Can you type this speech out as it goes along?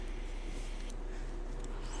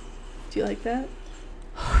Do you like that?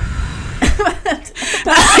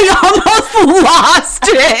 I almost lost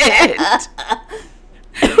it.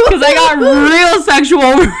 Because I got real sexual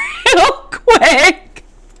real quick.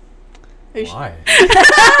 Why?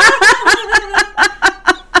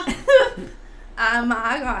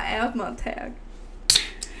 I got asthma attack.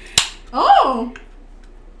 Oh!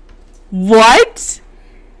 What?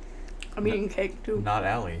 I'm eating cake too. Not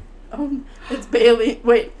Allie. It's Bailey.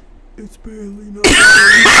 Wait. It's Bailey.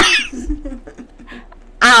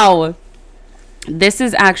 Ow. This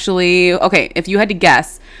is actually... Okay, if you had to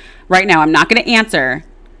guess, right now, I'm not going to answer,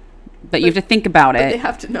 but you have to think about But it. they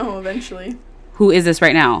have to know eventually. Who is this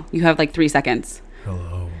right now? You have like 3 seconds.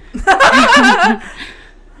 Hello.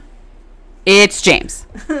 It's James.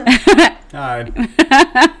 Hi.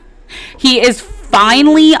 He is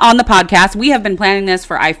finally on the podcast. We have been planning this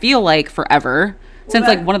for, I feel like, forever. Since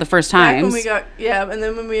like one of the first Back times. when we got, and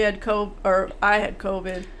then when we had COVID, or I had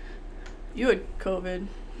COVID. You had COVID.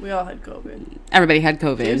 We all had COVID. Everybody had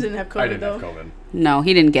COVID. James didn't have COVID, I didn't though. have COVID. No,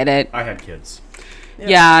 he didn't get it. I had kids.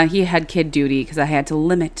 Yeah, he had kid duty because I had to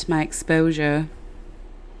limit my exposure.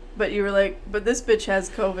 But you were like, but this bitch has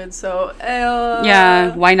COVID, so...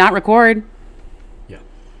 yeah, why not record? Yeah.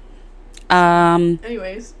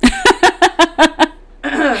 Anyways.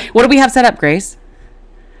 What do we have set up, Grace?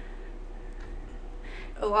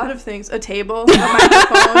 A lot of things. A table, a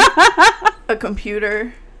microphone, a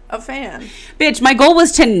computer, a fan. Bitch, my goal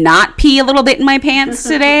was to not pee a little bit in my pants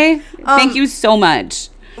today. Thank you so much.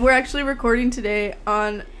 We're actually recording today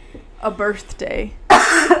on a birthday.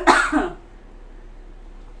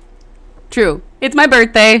 True. It's my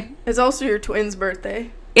birthday. It's also your twin's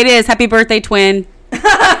birthday. It is. Happy birthday, twin.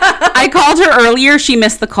 I called her earlier. She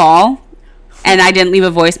missed the call. And I didn't leave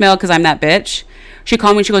a voicemail because I'm that bitch. She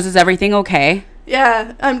called me and she goes, is everything okay?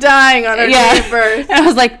 Yeah, I'm dying on her day of birth. And I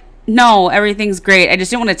was like, no, everything's great. I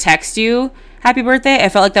just didn't want to text you happy birthday. I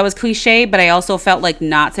felt like that was cliche, but I also felt like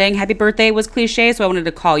not saying happy birthday was cliche. So I wanted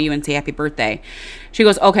to call you and say happy birthday. She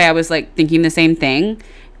goes, okay. I was like thinking the same thing.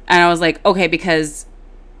 And I was like, okay, because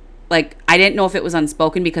like, I didn't know if it was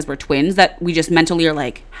unspoken because we're twins that we just mentally are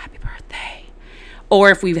like, happy birthday. Or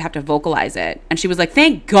if we have to vocalize it. And she was like,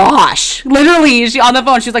 thank gosh. Literally, she on the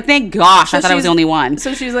phone, she was like, thank gosh. So I thought I was the only one.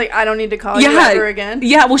 So she's like, I don't need to call you ever again?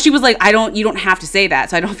 Yeah, well, she was like, you don't have to say that,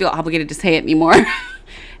 so I don't feel obligated to say it anymore.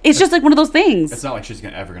 It's just like one of those things. It's not like she's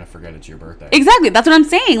ever going to forget it's your birthday. Exactly, that's what I'm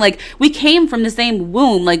saying. Like, we came from the same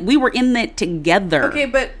womb. Like, we were in it together. Okay,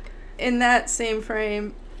 but in that same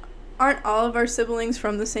frame, aren't all of our siblings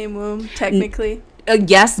from the same womb, technically?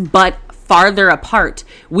 Yes, but farther apart.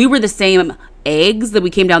 We were the same eggs, that we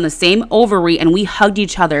came down the same ovary, and we hugged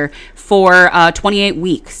each other for 28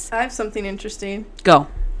 weeks. I have something interesting. Go.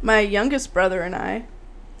 My youngest brother and I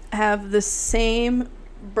have the same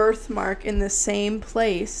birthmark in the same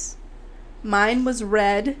place. Mine was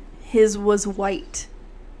red, his was white.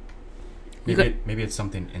 Maybe it's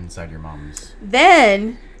something inside your mom's.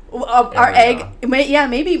 Then our egg, maybe Your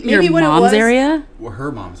what mom's it was, area? Well,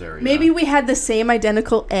 her mom's area. maybe we had the same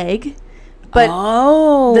identical egg, but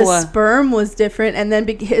Oh. the sperm was different, and then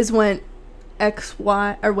his went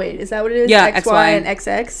XY, or wait, is that what it is? Yeah, XY XY. and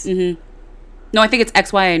XX? Mm-hmm. No, I think it's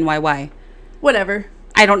XY and YY. Whatever.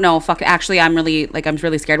 I don't know. Fuck. Actually, I'm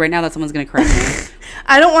really scared right now that someone's gonna correct me.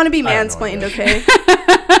 I don't want to be I have no mansplained, idea. okay?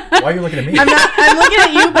 Why are you looking at me? I'm looking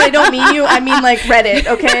at you, but I don't mean you. I mean like Reddit,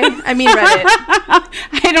 okay? I mean Reddit.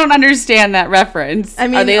 I don't understand that reference. I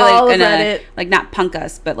mean, Are they all like of Reddit. like not punk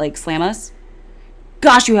us, but like slam us?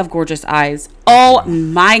 Gosh, you have gorgeous eyes. Oh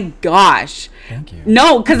my gosh. Thank you.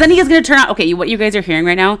 No, because then he is going to turn on. Okay, what you guys are hearing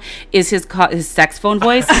right now is his sex phone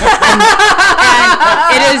voice. and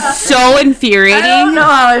it is so infuriating. I don't know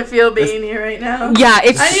how I feel being here right now. Yeah,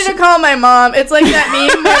 it's... I need to call my mom. It's like that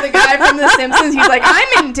meme where the guy from The Simpsons, he's like,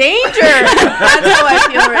 I'm in danger. That's how I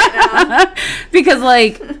feel right now. Because,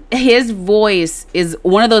 like, his voice is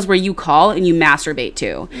one of those where you call and you masturbate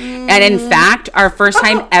to. And in fact, our first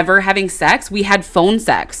time ever having sex, we had phone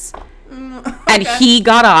sex. And he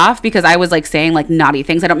got off because I was like saying like naughty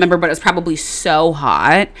things. I don't remember, but it was probably so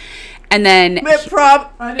hot. And then I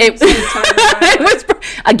didn't see the timer, by the it way. was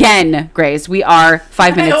again, Grace. We are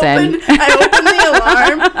 5 minutes in. I opened the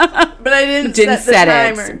alarm, but I didn't set the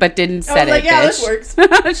timer. it, but didn't I set was like, it. yeah, Bitch.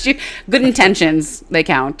 this works. Good intentions, they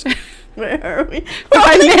count. Where are we?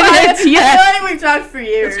 5 minutes. Yeah. I feel like we've talked for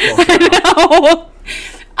years. No.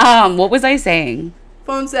 What was I saying?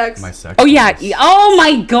 Phone sex. My sex. Oh yeah. voice. Oh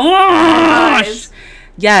my gosh. Eyes.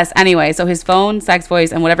 Yes. Anyway, so his phone, sex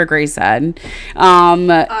voice, and whatever Grace said. Well,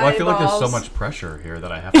 I feel like there's so Eyeballs. much pressure here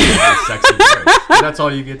that I have to have a sexy voice. That's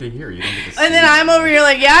all you get to hear. You don't get to see. And then I'm over here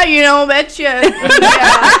like, yeah, betcha. Yeah.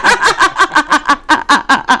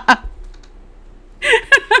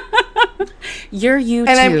 You're you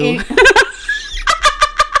And I'm too. eating.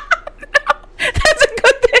 That's a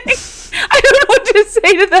good thing. I don't know what to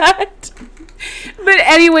say to that. But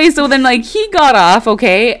anyway, so then like he got off,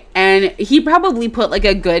 okay, and he probably put like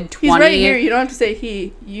a good 20. He's right here. You don't have to say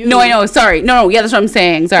he. You. No, I know. Sorry. No, yeah, that's what I'm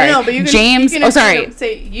saying. Sorry. I know, but you can, James. You can sorry.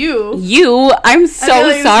 Say you. You. I'm I so feel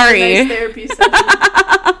like sorry. This is a nice therapy session.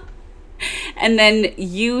 And then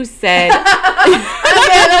you said, Okay,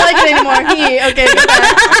 I don't like it anymore. He. Okay, go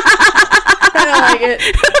back. I don't like it.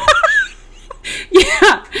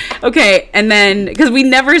 yeah. Okay. And then, because we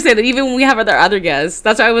never say that even when we have other guests.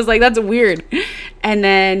 That's why I was like, that's weird. And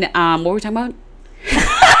then, what were we talking about?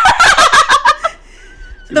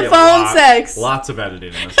 The phone sex. Lots of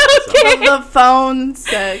editing in this Okay. The phone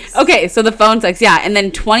sex. Okay, so the phone sex, yeah. And then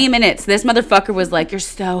 20 minutes, this motherfucker was like, you're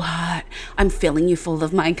so hot. I'm filling you full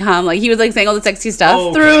of my cum. Like, he was like saying all the sexy stuff.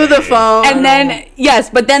 Oh. Through the phone. And then, yes,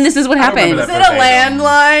 but then this is what don't remember happened. Is it a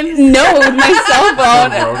landline? No, with my cell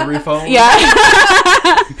phone. A rotary phone? Yeah.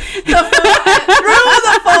 Through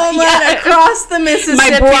the phone line across the Mississippi.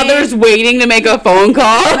 My brother's waiting to make a phone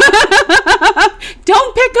call.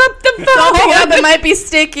 Don't pick up the phone. Don't pick it up. It might be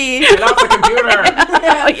sticky. Get off the computer!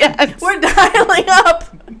 Oh, yes. We're dialing up.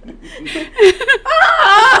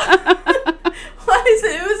 Why is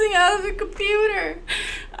it oozing out of the computer?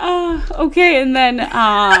 Okay, and then,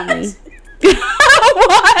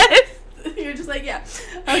 what? You're just like, yeah.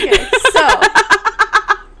 Okay, so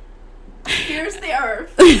here's the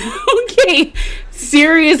earth. Okay,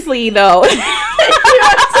 seriously though. I'm so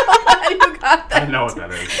glad you got I that. know what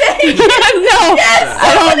that is. No, Yes,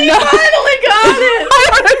 I don't somebody know. finally got it. I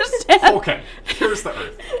don't understand. Okay, here's the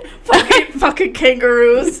earth. Fucking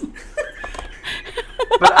kangaroos.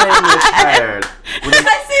 But I am retired. I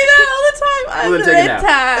see that all the time. I'm We're gonna take a nap.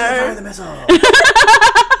 Fire retired. the missile.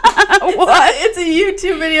 What? It's a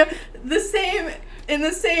YouTube video. In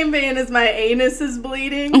the same vein as my anus is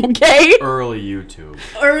bleeding. Okay. Early YouTube.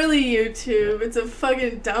 Early YouTube. It's a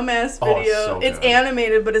fucking dumbass Oh, video. so It's good.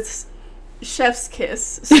 animated, but it's chef's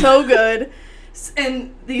kiss. So good.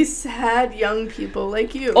 And these sad young people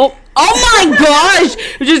like you. Oh my gosh!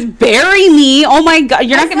 Just bury me. Oh my god!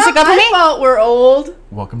 You're not gonna stick up for my me? fault we're old.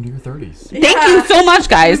 Welcome to your 30s. Thank you so much,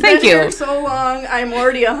 guys. We've Thank been here you. so long. I'm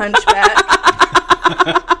already a hunchback.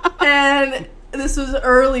 And this was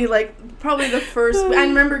early, like probably the first. I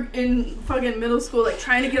remember in fucking middle school, like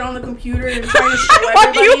trying to get on the computer and trying to show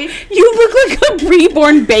everybody. You look like a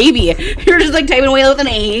reborn baby. You're just like typing away with an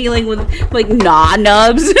A, like with like gnaw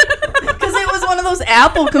nubs. Because it was one of those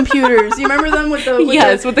Apple computers. You remember them with the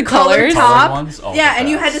Yes, with the colored colors. top? Colored ones? Oh, Yeah, the and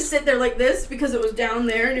you had to best. sit there like this because it was down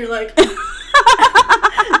there, and you're like, because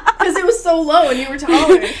it was so low and you were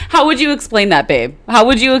taller. How would you explain that, babe? How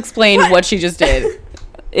would you explain what she just did?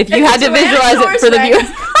 If you had to So visualize it for the Andor's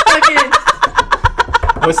viewers. fucking-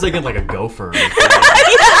 I was thinking like a gopher.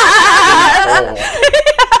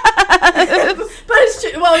 But it's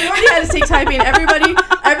true. Well, you already had to take typing.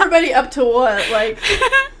 Everybody up to what, like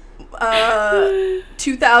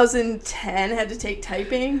 2010 had to take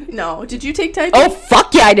typing. No, did you take typing? Oh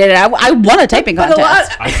fuck yeah, I did it. I won a typing But a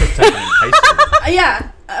contest. lot, I took typing in high school,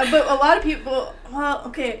 yeah, but a lot of people. Well,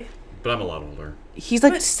 okay, but I'm a lot older. He's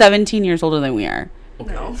like 17 years older than we are.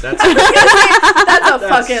 Okay, No. that's that's a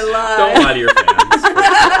fucking lie. Don't lie to your fans.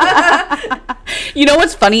 You know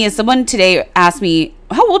what's funny is someone today asked me,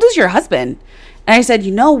 "How old is your husband?" And I said,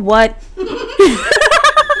 "You know what? You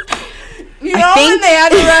know when think- they had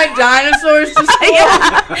to ride dinosaurs to school?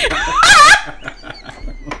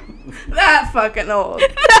 That fucking old.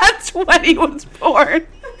 That's when he was born."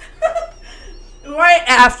 Right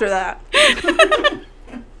after that. No,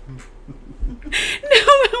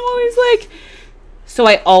 I'm always like, so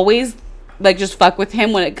I always like just fuck with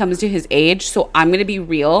him when it comes to his age. So I'm gonna be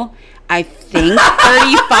real. I think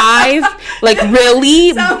 35. Like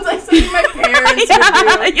really? Sounds like something my parents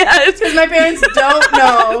would do. Yes. Because my parents don't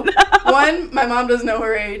know. One, my mom doesn't know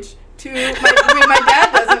her age. Two, my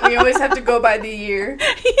dad doesn't. We always have to go by the year.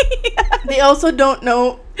 They also don't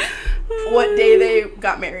know what day they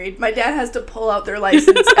got married. My dad has to pull out their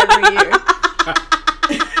license every year.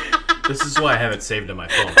 This is why I have it saved in my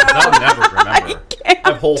phone. 'Cause I'll never remember. I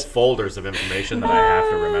have whole folders of information that I have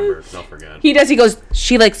to remember. 'Cause I'll forget. He does. He goes,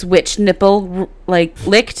 she likes which nipple, like,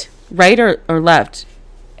 licked, right or left?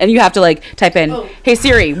 And you have to, like, type in, Oh. hey,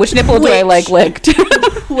 Siri, which nipple do I Which? like licked?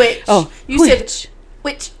 Which? Oh, You which? said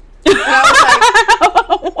which? And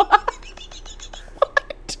I was like,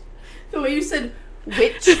 the way you said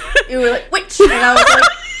which, you were like, which? And I was like,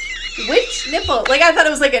 which nipple? Like, I thought it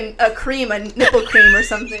was like a cream, a nipple cream or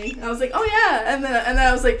something. And I was like, oh yeah. And then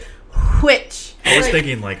I was like, which? I was Like,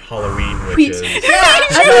 thinking like Halloween wheat. witches. Yeah, I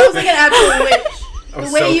thought it was like an actual witch. I was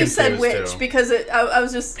The way so you said confused, which, too. because I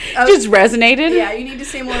was just resonated. yeah. You need to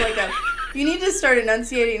say more like a. You need to start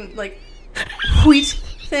enunciating like wheat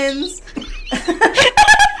thins.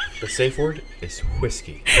 The safe word is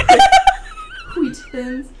whiskey. Wheat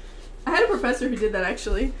thins. I had a professor who did that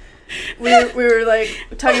actually. We were like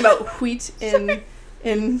talking about wheat in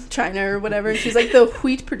China or whatever, and she's like the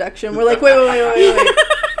wheat production. We're like wait.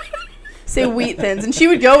 Say wheat thins, and she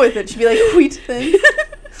would go with it. She'd be like wheat thins.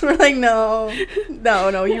 We're like no.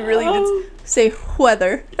 You really did say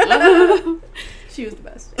weather. She was the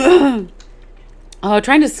best.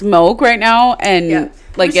 Trying to smoke right now and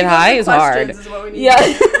like get high is hard. Is what we need. Yeah.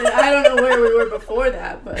 I don't know where we were before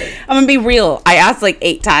that, but I'm gonna be real. I asked like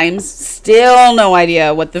 8 times. Still no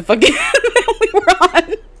idea what the fuck we were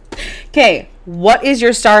on. Okay, what is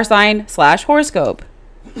your star sign / horoscope?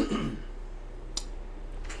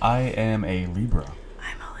 I am a Libra.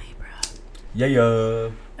 I'm a Libra. Yeah.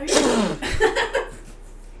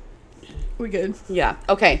 We good. Yeah.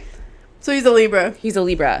 Okay. So he's a Libra. He's a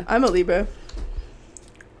Libra. I'm a Libra.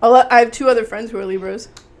 I have 2 other friends who are Libras.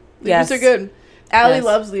 Libras Yes. are good. Allie Yes.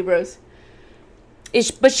 loves Libras.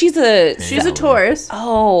 But she's a Taurus.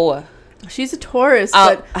 Oh. She's a Taurus,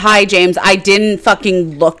 but Hi, James. I didn't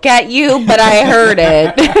fucking look at you, but I heard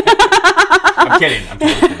it. I'm kidding.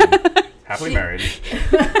 Happily married. she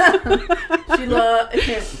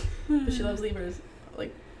loves Libras.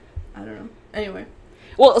 Like, I don't know. Anyway.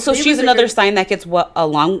 Well, so Libras she's are another good. sign that gets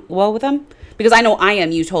along well with them? Because I know I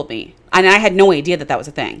am, you told me. And I had no idea that was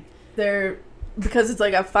a thing. Because it's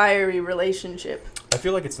like a fiery relationship. I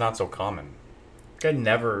feel like it's not so common. I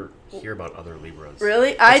never hear about other Libras.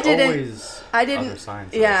 Really? It's I didn't. Other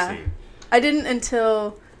signs that I see. I didn't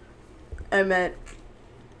until I met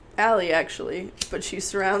Allie, actually. But she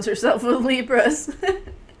surrounds herself with Libras.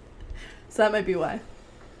 So that might be why.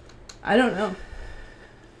 I don't know.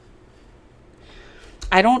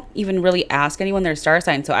 I don't even really ask anyone their star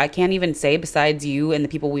sign, so I can't even say, besides you and the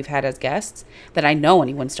people we've had as guests, that I know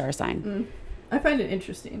anyone's star sign. I find it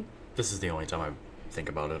interesting. This is the only time I think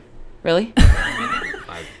about it. Really?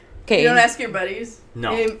 Okay. You don't ask your buddies?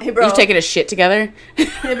 No. Hey bro. You taking a shit together?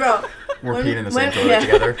 Hey, bro. We're peeing in the same toilet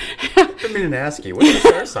together. I didn't mean to ask you. What's your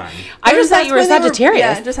star sign? I just thought you were a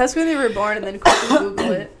Sagittarius. Just ask when they were born and then quickly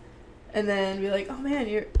Google it. And then be like, oh man,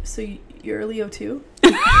 you're a Leo too?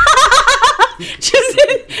 Just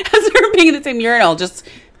as we're being in the same urinal, just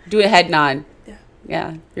do a head nod. Yeah.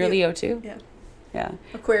 Yeah. You're a Leo too? Yeah. Yeah.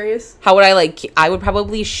 Aquarius. How would I would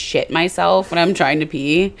probably shit myself when I'm trying to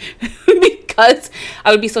pee because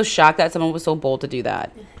I would be so shocked that someone was so bold to do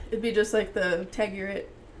that. It'd be just like the tag you're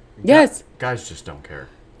it. Yes. Guys just don't care.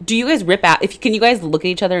 Do you guys rip out? Can you guys look at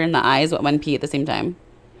each other in the eyes when pee at the same time?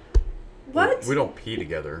 What? We don't pee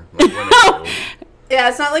together. Like women do. Yeah,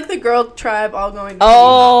 it's not like the girl tribe all going to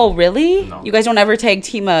Oh, really? No. You guys don't ever tag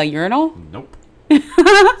team a urinal? Nope.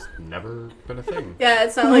 It's never been a thing. Yeah,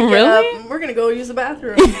 it's not like, Really? we're going to go use the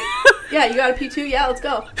bathroom. Yeah, you got to pee too? Yeah, let's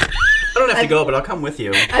go. I don't have to go, but I'll come with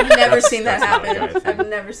you. I've never seen that that's not a guy happen. thing. I've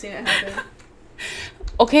never seen it happen.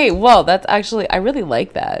 Okay, well, that's actually, I really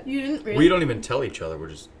like that. You didn't really? We don't even tell each other. We're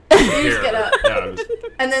just You here. just get up. Yeah, I'm just-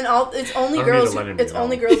 And then it's only I don't need girls. to let him It's know.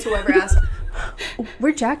 only girls who ever ask,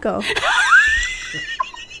 "Where'd Jack go?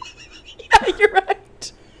 Yeah, you're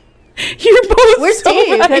right. You're both Where's so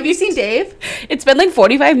Dave? right. Have you seen Dave?" It's been like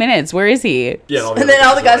 45 minutes. Where is he? yeah, And then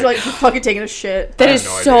all the guys are like, "You're fucking taking a shit." That I is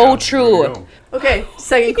have no so idea. Where true. we go. Okay,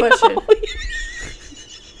 second question.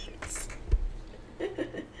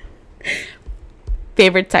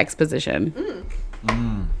 Favorite text position?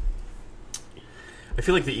 I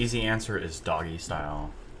feel like the easy answer is doggy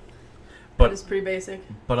style. It's pretty basic.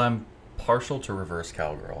 But I'm partial to reverse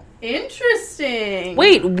cowgirl. Interesting.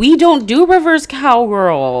 Wait, we don't do reverse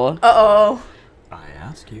cowgirl. Uh-oh. I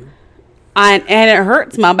ask you. And it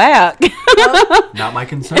hurts my back. Not my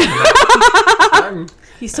concern. I'm,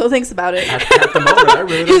 He still thinks about it. at the moment, I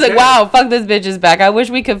really don't He's like, care. wow, fuck this bitch's back. I wish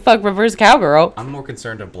we could fuck reverse cowgirl. I'm more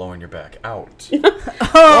concerned of blowing your back out.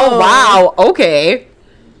 Oh, wow. Okay.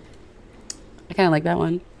 I kind of like that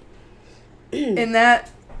one. In that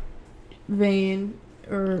vein,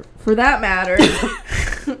 or for that matter,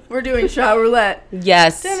 we're doing shot roulette.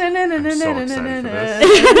 Yes. I'm so excited for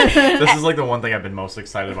this. This is like the one thing I've been most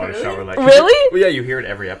excited about is shower roulette. Really? Well, yeah, you hear it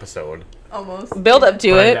every episode. Almost. Build up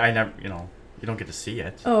to But it. I never, you don't get to see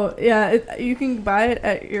it. Oh, yeah. You can buy it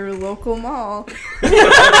at your local mall.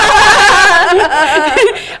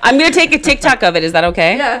 I'm going to take a TikTok of it. Is that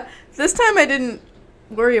okay? Yeah. This time I didn't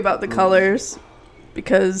worry about the colors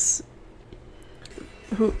because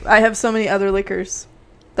I have so many other liquors.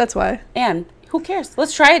 That's why. And Who cares?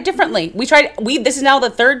 Let's try it differently. This is now the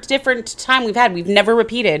third different time we've had. We've never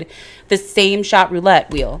repeated the same shot roulette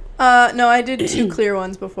wheel. No, I did 2 clear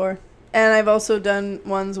ones before. And I've also done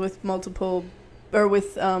ones with multiple, or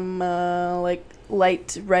with, like,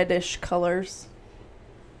 light reddish colors.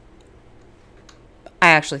 I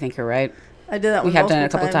actually think you're right. I did that one. We have done it a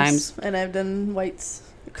couple times. And I've done whites,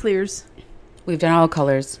 clears. We've done all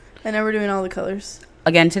colors. And now we're doing all the colors.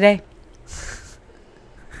 Again today.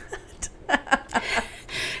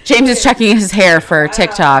 James is checking his hair for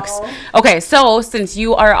TikToks. Okay, so since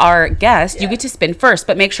you are our guest, you get to spin first,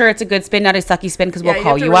 but make sure it's a good spin, not a sucky spin, because we'll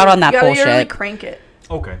call you out on that bullshit. You really crank it.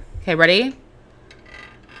 Okay. Okay, ready?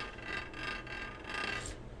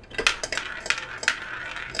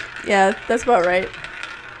 Yeah, that's about right.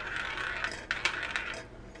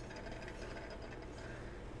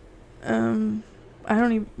 I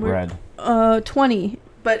don't even... Red. 20.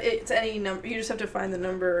 But it's any number. You just have to find the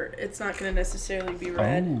number. It's not going to necessarily be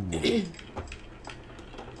red. Oh.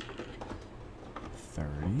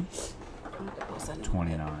 30.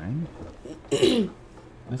 29. This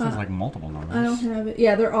is like multiple numbers. I don't have it.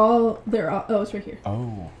 Yeah, they're all. Oh, it's right here.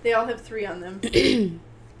 Oh. They all have 3 on them. So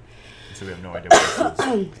we have no idea what this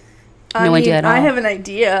is. No idea at all. I have an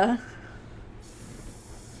idea.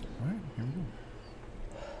 All right, here we go.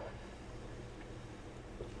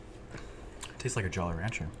 Tastes like a Jolly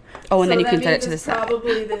Rancher. Oh, and So then you that can set it means to the it's side.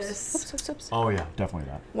 probably this. Oh yeah, definitely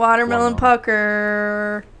that. Watermelon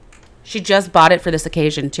pucker. She just bought it for this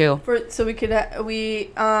occasion too. So we could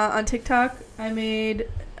on TikTok I made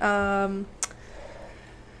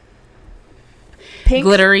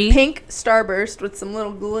Glittery. pink Starburst with some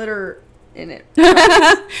little glitter in it.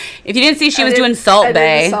 If you didn't see, she was doing Salt I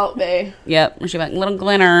Bay. did the Salt Bay. Yep, she went little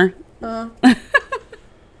glitter. So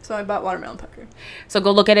I bought watermelon pucker. So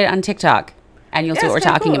go look at it on TikTok, and you'll see what we're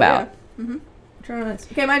talking about. Yeah. Mm-hmm. Try this.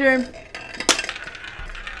 Okay, my turn.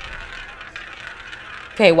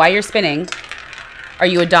 Okay, while you're spinning, are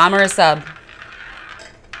you a dom or a sub?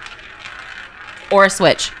 Or a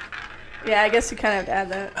switch? Yeah, I guess you kind of have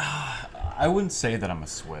to add that. I wouldn't say that I'm a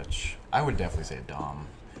switch. I would definitely say a dom.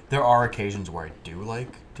 There are occasions where I do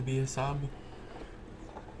like to be a sub,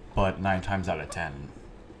 but 9 times out of 10,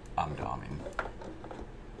 I'm doming.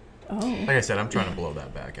 Oh. Like I said, I'm trying to blow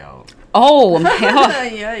that back out. Oh, man.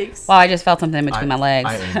 Yikes. Wow, I just felt something in between my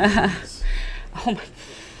legs. Oh my.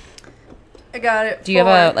 I got it. Do you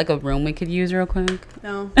have a room we could use real quick?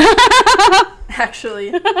 No.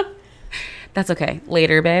 Actually. That's okay.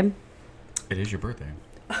 Later, babe. It is your birthday.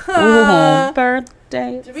 Ooh,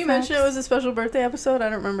 birthday. Did we mention it was a special birthday episode? I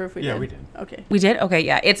don't remember if we did. Yeah, we did. Okay. We did? Okay,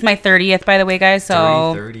 yeah. It's my 30th, by the way, guys.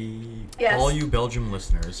 So 30. Yes. All you Belgium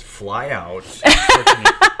listeners, fly out for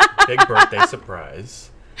a big birthday surprise.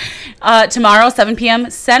 Tomorrow, 7 p.m.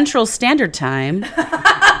 Central Standard Time.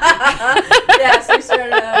 Yes, we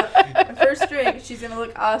started out. Our first drink. She's going to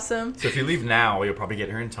look awesome. So if you leave now, you'll probably get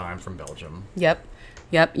here in time from Belgium. Yep.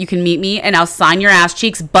 You can meet me, and I'll sign your ass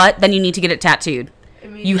cheeks, but then you need to get it tattooed.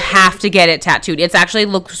 You have to get it tattooed. It actually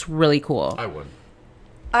looks really cool. I would.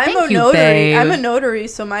 I'm Thank a you, notary. babe. I'm a notary,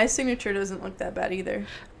 so my signature doesn't look that bad either.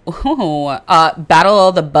 Ooh, Battle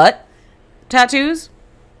of the Butt tattoos?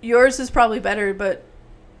 Yours is probably better, but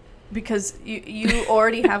because you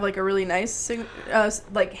already have like a really nice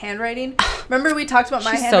like handwriting. Remember we talked about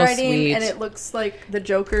my She's so handwriting sweet. and it looks like the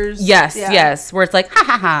Joker's. Yes, Yeah. yes. Where it's like, ha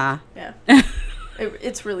ha ha. Yeah.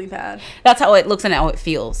 It's really bad. That's how it looks and how it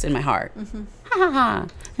feels in my heart. Mm-hmm. Ha ha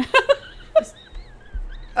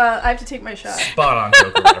I have to take my shot. Spot on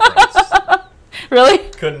Joker reference. ha. Really?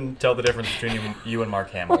 Couldn't tell the difference between you and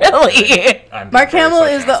Mark Hamill. Really? I'm being Mark very Hamill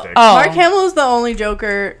is the sarcastic. Oh. Mark Hamill is the only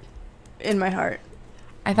Joker in my heart.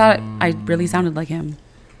 I thought I really sounded like him.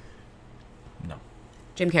 No.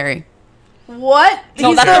 Jim Carrey. What? No,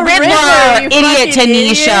 He's that's the the Riddler. you Idiot, fucking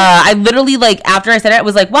Tanisha. idiot. I literally, like, after I said it, I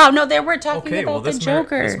was like, wow, no, they were talking Okay, well, about the this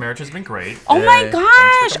Joker. this marriage has been great. Oh my Thanks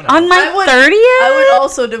gosh. for coming On out. my I 30th? would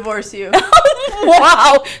also divorce you.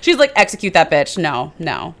 Wow. She's like, execute that bitch. No.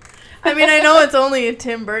 I mean, I know it's only a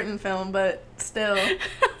Tim Burton film, but still.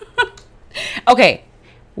 Okay.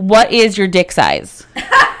 What is your dick size?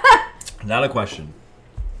 Not a question.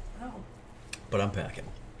 Oh. But I'm packing.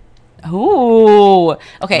 Ooh.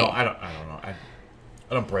 Okay. No, I don't know.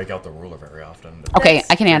 I don't break out the ruler very often. Okay,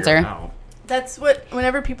 I can Figure it answer. out. That's what,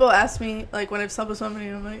 whenever people ask me, like, when I've slept with somebody,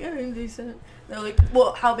 I'm like, yeah, I'm decent. They're like,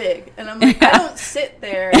 well, how big? And I'm like, I don't sit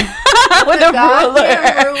there With a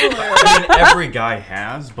goddamn ruler. I mean, every guy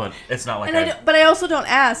has, but it's not like But I also don't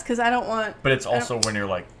ask, because I don't want... But it's also when you're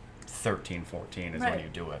like 13, 14 is Right. when you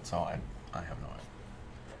do it. So I have no idea.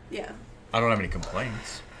 Yeah. I don't have any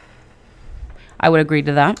complaints. I would agree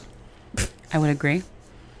to that. I would agree.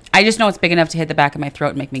 I just know it's big enough to hit the back of my throat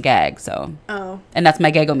and make me gag. So, and that's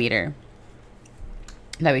my gagometer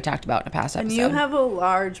that we talked about in a past episode. And you have a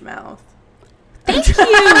large mouth. Thank you.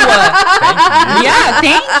 Yeah,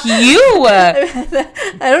 thank you.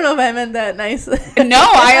 I don't know if I meant that nicely. No,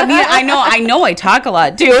 I mean, I know I talk a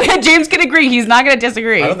lot too. James can agree. He's not going to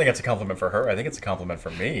disagree. I don't think it's a compliment for her. I think it's a compliment for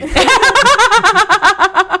me.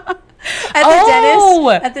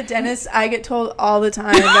 At the dentist, I get told all the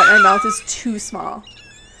time that my mouth is too small.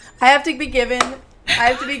 I have to be given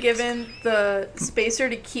the spacer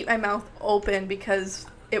to keep my mouth open because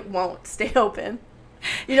it won't stay open.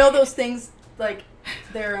 You know those things, like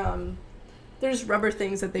they're just rubber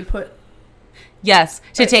things that they put. Yes,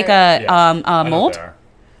 to right take there. a mold.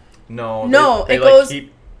 No, they it goes.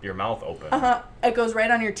 keep your mouth open. It goes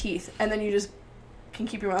right on your teeth, and then you just can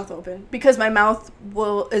keep your mouth open because my mouth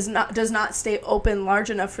does not stay open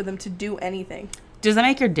large enough for them to do anything. Does that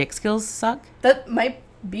make your dick skills suck? That might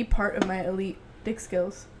be part of my elite dick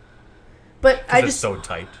skills, but It's so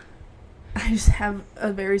tight. I just have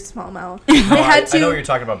a very small mouth. I know what you're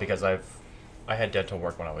talking about because I had dental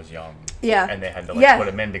work when I was young. Yeah. And they had to put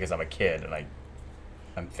them in because I'm a kid and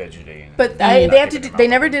I'm fidgety. But they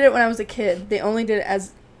never did it when I was a kid. They only did it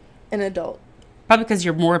as an adult. Probably because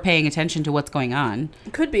you're more paying attention to what's going on.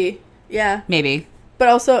 Could be. Yeah. Maybe. But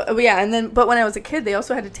also, but when I was a kid, they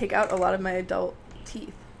also had to take out a lot of my adult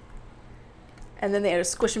teeth. And then they had to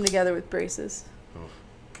squish them together with braces. Oof.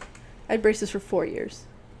 I had braces for 4 years.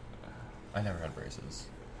 I never had braces.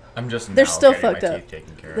 I'm just They're now still getting fucked my up. teeth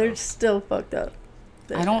taken care They're of. still fucked up.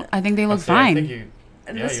 I think they look fine.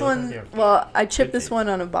 And this one, I chipped this one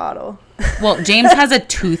on a bottle. Well, James has a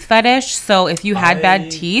tooth fetish, so if you had bad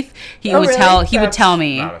teeth, he would tell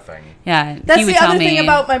me. Not a thing. Yeah, that's he would the tell other me. thing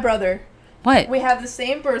about my brother. What? We have the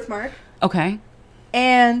same birthmark. Okay.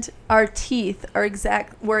 And our teeth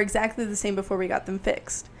were exactly the same before we got them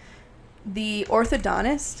fixed. The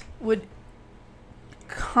orthodontist would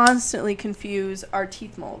constantly confuse our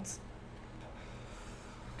teeth molds.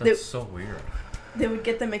 That's so weird. They would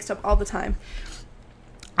get them mixed up all the time.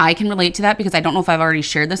 I can relate to that because I don't know if I've already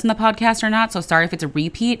shared this in the podcast or not, so sorry if it's a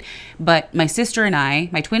repeat, but my sister and I,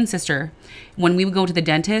 my twin sister, when we would go to the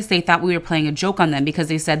dentist, they thought we were playing a joke on them because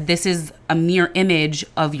they said this is a mirror image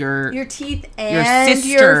of your teeth and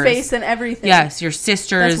your face and everything. Yes, your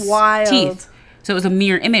sister's That's wild. teeth. So it was a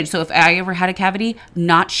mirror image. So if I ever had a cavity,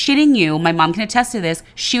 not shitting you, my mom can attest to this,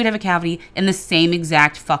 she would have a cavity in the same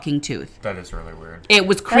exact fucking tooth. That is really weird. It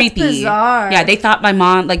was creepy. That's bizarre. Yeah, they thought my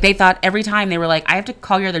mom, they thought every time they were like, I have to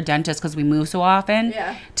call your other dentist because we move so often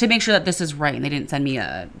to make sure that this is right. And they didn't send me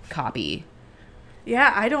a copy.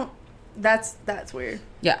 Yeah, that's weird.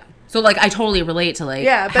 Yeah. So I totally relate to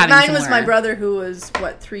yeah, but mine was my brother who was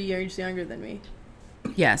 3 years younger than me.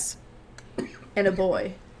 Yes. And a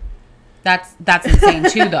boy. That's insane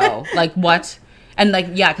too, though. What? And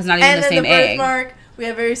because not even the same egg. Birthmark, we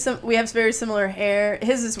have very similar hair.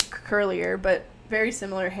 His is curlier, but very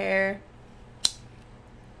similar hair.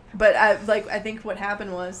 But I think what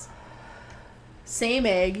happened was same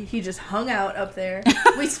egg. He just hung out up there.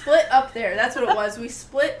 We split up there. That's what it was. We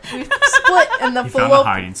split in the He found a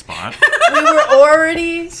hiding spot. We were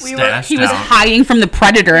already. He was hiding from the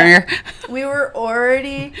predator. Yeah. We were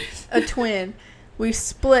already a twin. We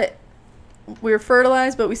split. We were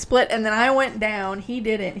fertilized, but we split, and then I went down. He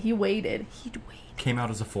didn't. He waited. Came out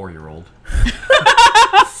as a 4-year-old.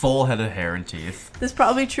 Full head of hair and teeth. That's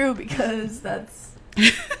probably true because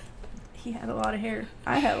he had a lot of hair.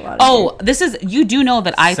 I had a lot of hair. You do know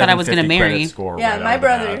that I thought I was going to marry. Yeah, my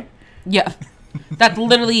brother. Yeah. That's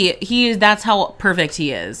literally, that's how perfect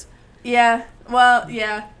he is. Yeah. Well,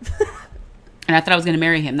 yeah. And I thought I was going to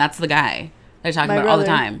marry him. That's the guy they're talking about all the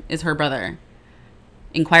time, is her brother.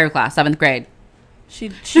 In choir class, 7th grade.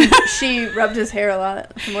 She rubbed his hair a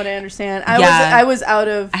lot, from what I understand. I was out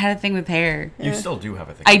of. I had a thing with hair. You still do have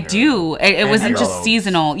a thing. I do. It wasn't just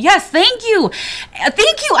seasonal. Yes, thank you. I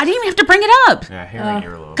didn't even have to bring it up. Yeah, hair and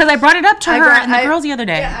earlobes. Because I brought it up to her and the girls the other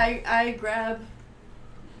day. Yeah, I grab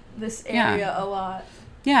this area a lot.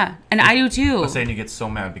 Yeah, and I do too. I was saying you get so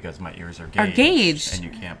mad because my ears are gauged. And you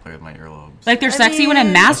can't play with my earlobes. They're sexy when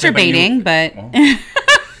I'm masturbating, but.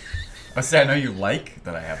 I know you like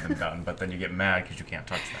that I have them done, but then you get mad because you can't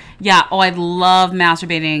touch them. Yeah. Oh, I love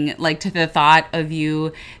masturbating. To the thought of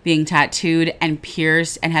you being tattooed and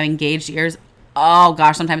pierced and having gauged ears. Oh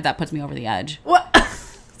gosh, sometimes that puts me over the edge. What?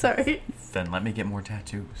 Sorry. Then let me get more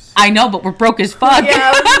tattoos. I know, but we're broke as fuck.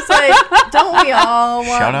 Yeah, I was just don't we all want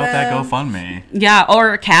Shout out them? that GoFundMe. Yeah,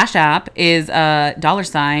 or Cash App is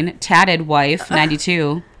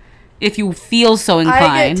 $@tattedwife92. If you feel so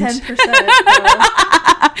inclined. I get 10%.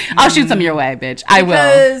 I'll shoot some your way, bitch. I will.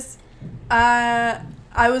 Because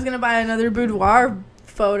I was gonna buy another boudoir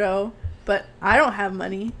photo, but I don't have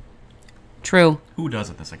money. True. Who does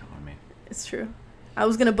at this economy? It's true. I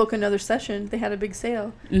was gonna book another session. They had a big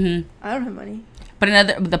sale. Mm-hmm. I don't have money.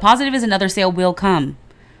 But the positive is another sale will come.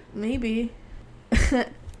 Maybe.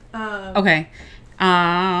 Okay.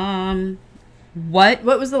 What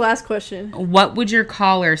was the last question? What would your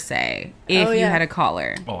caller say if you had a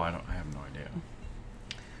caller? Oh, I have no idea.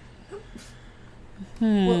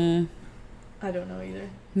 Well, I don't know either.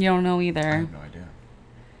 You don't know I either. have no idea.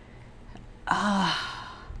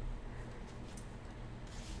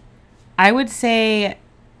 I would say,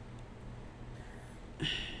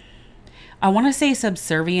 I want to say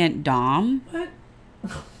subservient dom. What?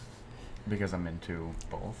 Because I'm into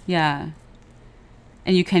both. Yeah.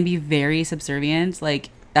 And you can be very subservient. Like,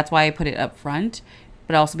 that's why I put it up front.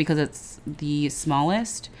 But also because it's the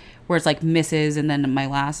smallest. Where it's like Mrs. and then my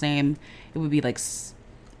last name. It would be like saying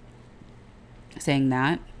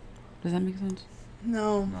that. Does that make sense?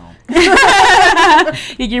 No. No.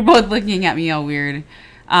 You're both looking at me all weird.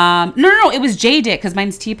 No. It was J-Dick because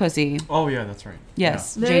mine's T-Pussy. Oh, yeah, that's right.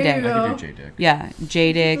 Yes, There J-Dick. you go. I could do J-Dick. Yeah,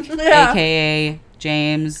 J-Dick, Yeah. a.k.a.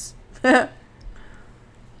 James.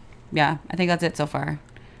 Yeah, I think that's it so far.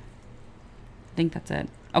 I think that's it.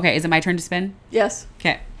 Okay, is it my turn to spin? Yes.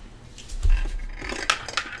 Okay.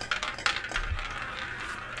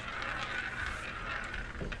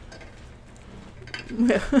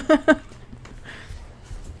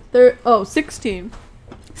 There. Oh, 16.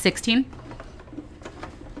 16?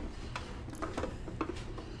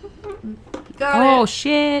 Got Oh, it.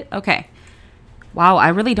 shit. Okay. Wow, I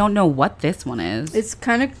really don't know what this one is. It's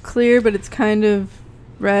kind of clear, but it's kind of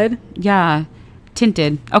red. Yeah,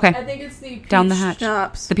 tinted. Okay. think it's the peach Down the hatch.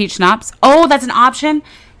 schnapps. The peach schnapps? Oh, that's an option?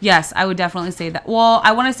 Yes, I would definitely say that. Well,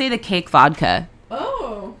 I want to say the cake vodka.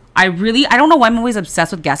 Oh. I don't know why I'm always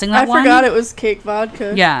obsessed with guessing that I one. forgot it was cake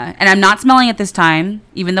vodka. Yeah, and I'm not smelling it this time,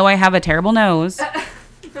 even though I have a terrible nose. I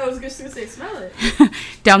was just going to say smell it.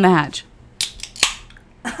 Down the hatch.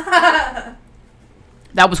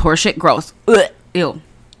 That was horseshit. Gross. Ugh. Ew.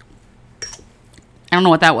 I don't know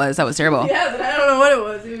what that was. That was terrible. Yeah, but I don't know what it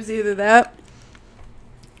was. It was either that.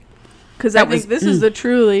 Because I That think was- this is the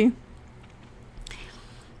Truly.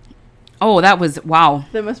 Oh, that was, wow.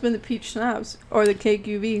 That must have been the peach schnapps. Or the cake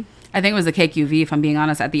UV. I think it was the cake UV, if I'm being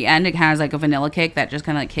honest. At the end, it has like a vanilla cake that just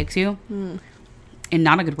kind of like kicks you. In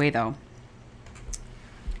not a good way, though.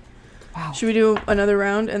 Wow. Should we do another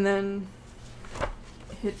round and then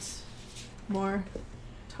hit more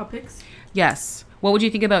topics? Yes. What would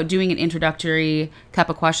you think about doing an introductory cup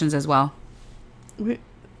of questions as well?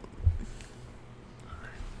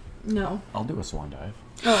 No. I'll do a swan dive.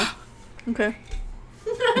 Oh. Okay.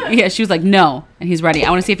 Yeah, she was like, no. And he's ready. I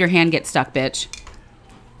want to see if your hand gets stuck, bitch.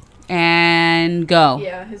 And go.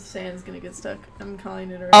 Yeah, his sand's gonna get stuck. I'm calling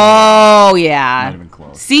it already. Oh, Not yeah. even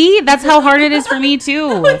close. See? That's how hard it is for me, too.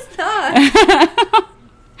 No, it's not.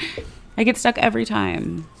 I get stuck every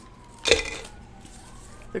time.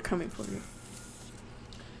 They're coming for you.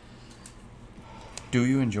 Do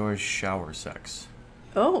you enjoy shower sex?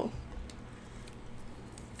 Oh.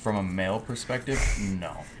 From a male perspective,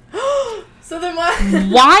 no. So then what?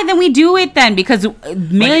 Why then we do it then? Because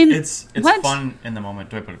million... Like, it's What? fun in the moment.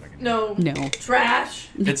 Do I put it back in? No. No. Trash.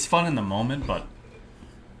 It's fun in the moment, but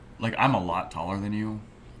like I'm a lot taller than you,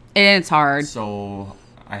 And it's hard. so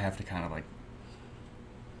I have to kind of like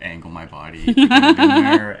angle my body to get it in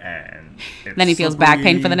there, and it's Then he feels back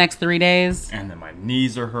pain for the slippery, next 3 days. and then my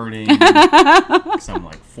knees are hurting. 'Cause I'm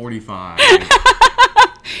like 45.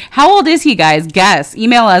 How old is he, guys? Guess.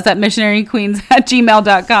 Email us at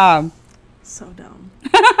missionaryqueens@gmail.com. So dumb.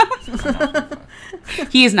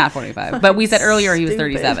 He is not 45, but we said earlier he was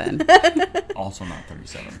Stupid. 37. Also not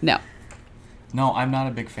 37. No. No, I'm not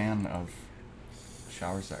a big fan of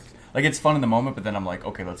shower sex. Like it's fun in the moment, but then I'm like,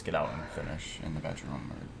 okay, let's get out and finish in the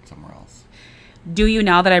bedroom or somewhere else. Do you,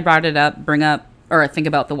 now that I brought it up, bring up or think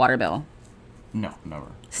about the water bill? No, never.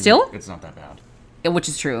 Still? It's not that bad. Which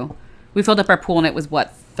is true. We filled up our pool and it was what,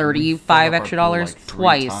 We 35 filled up our extra pool, dollars like, 3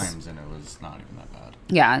 twice. times, and it was not even that bad.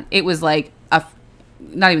 Yeah, it was like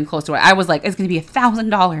not even close to it. I was like, it's gonna be $1,000,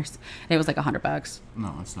 and it was like $100.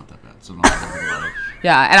 No, it's not that bad. So don't worry about it.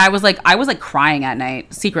 Yeah, and I was like crying at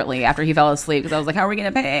night secretly after he fell asleep because I was like, how are we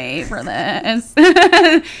gonna pay for this?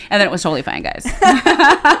 And then it was totally fine, guys.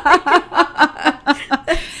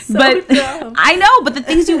 So But dumb. I know, but the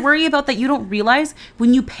things you worry about that you don't realize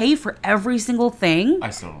when you pay for every single thing. I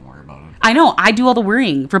still don't worry about it. I know, I do all the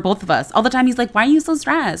worrying for both of us. All the time he's like, why are you so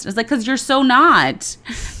stressed? It's like, because you're so not.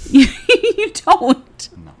 You don't.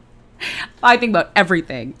 No. I think about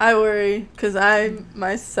everything. I worry because I'm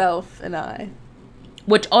myself and I.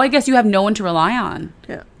 Which, I guess you have no one to rely on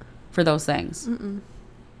Yeah. for those things.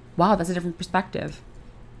 Wow, that's a different perspective.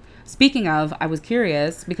 Speaking of, I was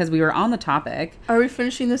curious because we were on the topic. Are we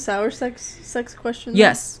finishing the sour sex question?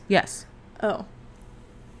 Yes. Oh.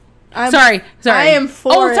 Sorry. I am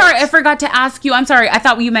for Oh, sorry. it. I forgot to ask you. I'm sorry. I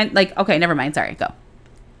thought you meant like, okay, never mind. Sorry. Go.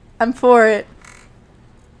 I'm for it.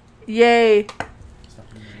 Yay.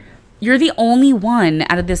 You're the only one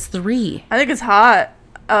out of this 3. I think it's hot.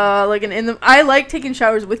 I like taking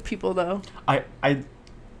showers with people though. I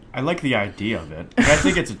like the idea of it. I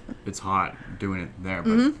think it's hot doing it there,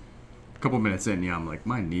 but a couple minutes in, I'm like,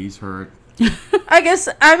 my knees hurt. I guess.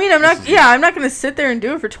 I mean, I'm not gonna sit there and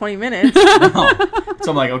do it for 20 minutes. No. So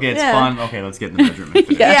I'm like, okay, it's Yeah. fun. Okay, let's get in the bedroom and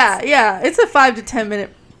finish. Yeah. It's a 5 to 10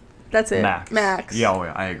 minute. That's it. Max. Yeah,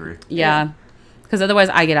 I agree. Yeah. Because otherwise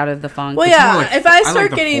I get out of the funk. Well, It's yeah. more like- If I I start like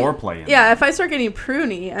the getting foreplay in if I start getting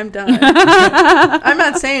pruny, I'm done. I'm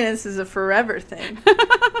not saying this is a forever thing.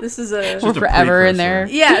 This is We're a Just a forever in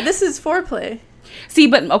precursor. there. this is foreplay. See,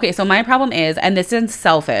 but okay, so my problem is, and this is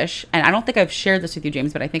selfish, and I don't think I've shared this with you,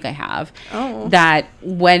 James, but I think I have. Oh. That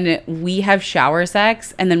when we have shower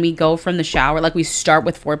sex and then we go from the shower, like we start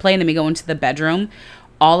with foreplay and then we go into the bedroom,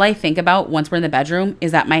 all I think about once we're in the bedroom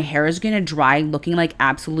is that my hair is going to dry looking like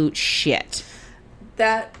absolute shit.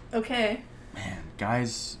 Okay. Man,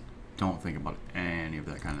 guys don't think about any of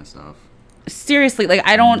that kind of stuff. Seriously, like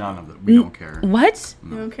I don't. None of it. We don't care. What?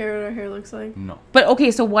 You don't care what our hair looks like? No. But okay,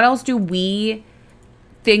 so what else do we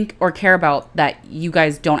think or care about that you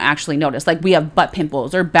guys don't actually notice? Like we have butt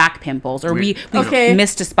pimples or back pimples or we Okay.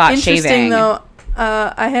 missed a spot Interesting shaving. though.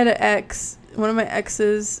 I had an ex. One of my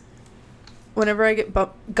exes. Whenever I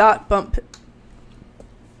got butt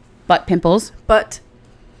Pimples.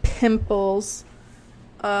 pimples,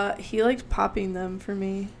 he liked popping them for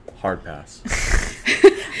me. Hard pass.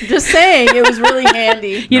 I'm just saying, it was really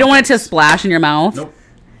handy. You don't want it to splash in your mouth. Nope.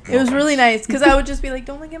 It was really nice because I would just be like,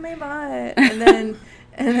 "Don't look at my butt," and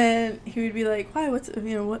then he would be like, "Why? What?"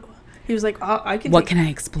 He was like, oh, "I can." What can I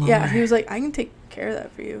explore? Yeah, he was like, "I can take care of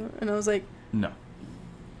that for you," and I was like, No.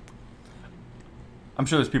 I'm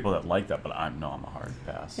sure there's people that like that, but I'm a hard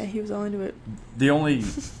pass. "Yeah." He was all into it. The only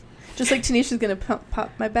Just like Tanisha's gonna pop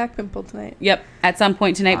my back pimple tonight. Yep. At some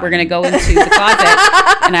point tonight, we're gonna go into the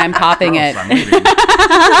closet, and I'm popping it. I'm leaving.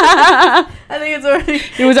 I think it's already.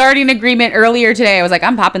 It was already an agreement earlier today. I was like,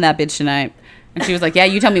 I'm popping that bitch tonight, and she was like, Yeah,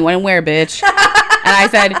 you tell me when and where, bitch. And I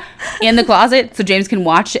said, in the closet, so James can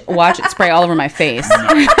watch it spray all over my face.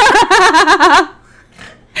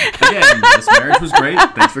 Again, this marriage was great.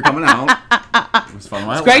 Thanks for coming out. It was fun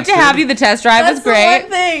while it Great to lasted. have you. The test drive That's was great. the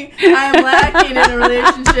one thing I'm lacking in a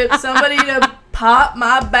relationship. Somebody to pop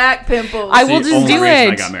my back pimples. I It's will the just only do reason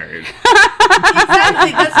it. I got married.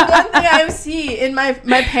 Exactly. That's the one thing I see in my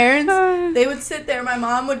parents. They would sit there. My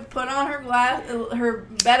mom would put on her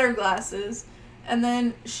better glasses, and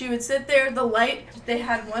then she would sit there. The light. They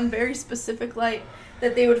had one very specific light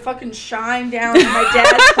that they would fucking shine down on my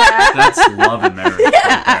dad's back. That's love and marriage. Right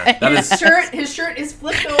there. That is His shirt is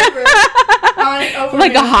flipped over over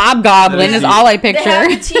Like a him. hobgoblin is all I They picture. have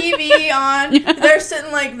the TV on. They're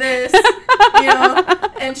sitting like this,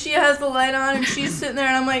 and she has the light on, and she's sitting there,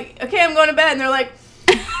 and I'm like, okay, I'm going to bed, and they're like,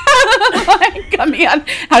 Coming out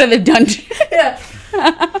of the dungeon. yeah,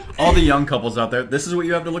 all the young couples out there. This is what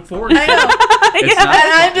you have to look forward to. I know. It's And not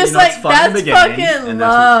I'm fun- just it's like, fun in the that's beginning, fucking and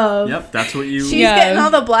love. Yep, that's what you. She's Yeah. getting all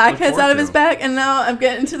the blackheads Look out of his forward back, and now I'm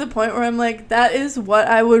getting to the point where I'm like, that is what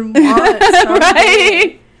I would want. Someday.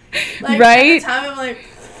 Right? Like, Right? At the time, I'm like,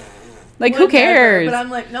 Like, who whatever. cares? But I'm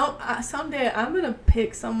like, nope. Someday I'm gonna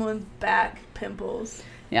pick someone's back pimples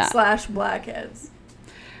Yeah. / blackheads.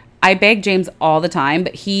 I beg James all the time,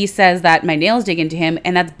 but he says that my nails dig into him,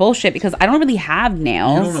 and that's bullshit because I don't really have You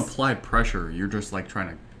nails. don't apply pressure. You're just like trying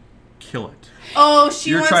to kill it. Oh,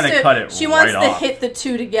 she You're wants trying to cut it She wants right to off. hit the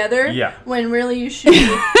two together. Yeah. When really you should.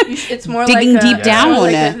 It's more Digging like deep down.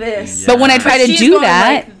 Like on it. this. But when I try to She's do going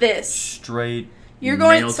that, like this. Straight. You're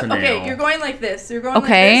going. nail to Okay, nail. you're going like this. You're going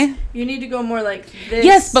Okay. like this. You need to go more like this.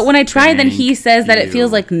 yes, but when I try, then he Thank says that it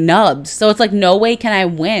feels you. like nubs. So it's like, no way can I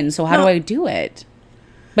win. So how No. do I do it?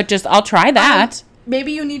 But just, I'll try that.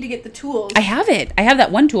 Maybe you need to get the tools. I have it. I have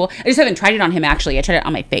that one tool. I just haven't tried it on him, actually. I tried it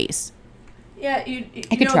on my face. Yeah, you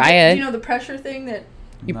could try it. You know the pressure thing that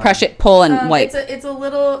You push it, pull, and wipe. It's a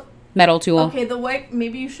little. Metal tool. Okay, the wipe.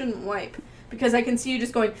 Maybe you shouldn't wipe because I can see you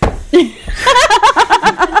just going.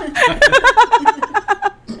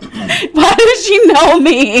 Why does she know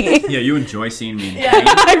me? Yeah, you enjoy seeing me in pain.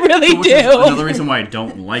 I really Which is do. another reason why I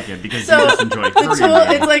don't like it, because So you just enjoy the hurting tool,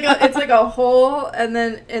 me. it's like a hole, and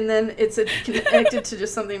then it's connected to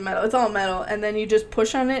just something metal. It's all metal, and then you just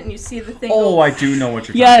push on it, and you see the thing. Oh, go, I do know what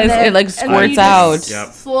you're Yes, talking about. it like and then you squirts out. just Yep.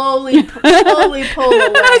 slowly pull away.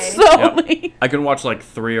 Slowly. I can watch like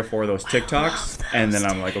 3 or 4 of those TikToks, and then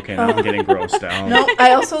I'm like, okay, now I'm getting grossed out. No,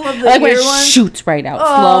 I also love the Like when ear it one. shoots right out, Oh,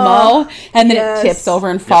 slow mo, and then yes. it tips over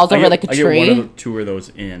and falls over like a I get tree. 1 or 2 of those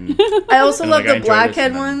in. I also And, love like, I the enjoy blackhead this,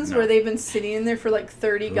 and then, ones no. where they've been sitting in there for like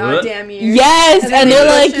 30 goddamn years. Yes, And then and they they're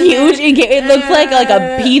like push in huge. there. It looks like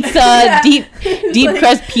a pizza, Yeah. deep Like-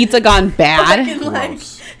 crust pizza gone bad. Fucking, like,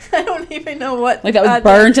 Gross. I don't even know what. Like that was goddamn-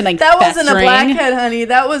 burnt and like That wasn't a festering. blackhead, honey.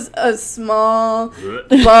 That was a small That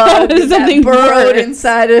bug was that something burrowed worse.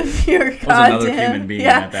 inside of your goddamn. another human being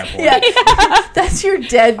yeah, at that point. Yeah, that's your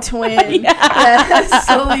dead twin that has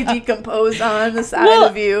slowly decomposed on the side Well,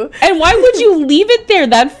 of you. And why would you leave it there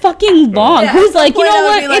that fucking long? Yeah, Who's at like, some you point know I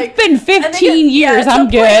what? would be like- It's been And then 15 years. at some I'm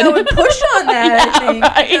point I good. would push on that, Yeah, I think,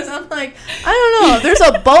 right. because I'm like, I don't know. There's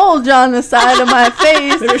a bulge on the side of my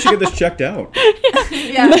face. Maybe I should get this checked out.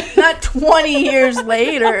 Yeah, not 20 years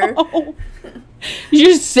later. You're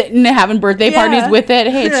just sitting and having birthday parties Yeah. with it.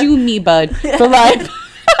 Hey, it's Yeah. you and me, bud, for life.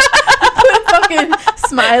 Fucking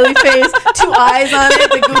smiley face, 2 eyes on it,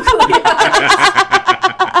 the googly eyes.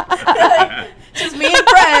 Just me and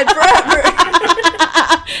Fred forever.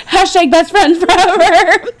 Hashtag best friends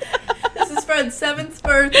forever. This is Fred's 7th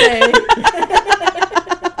birthday.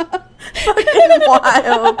 Fucking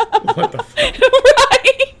wild. What the fuck?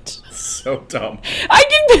 Right. So dumb. I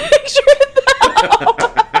can picture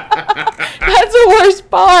that. That's the worst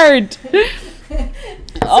part.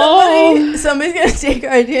 Oh. Somebody's gonna take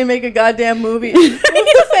our idea and make a goddamn movie. Move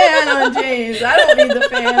the fan on James. I don't need the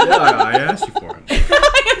fan. Yeah, I asked you for it.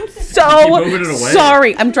 I am Keep so moving it away.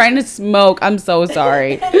 sorry. I'm trying to smoke. I'm so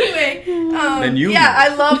sorry. Anyway, Then you yeah,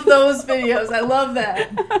 move. I love those videos. I love that.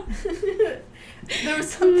 There was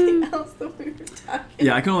something else that we were talking.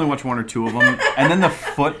 Yeah, I can only watch 1 or 2 of them, and then the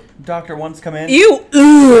foot doctor ones come in. You.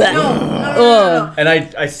 Ugh. No. And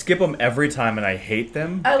I skip them every time, and I hate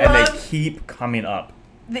them, I and they love- keep coming up.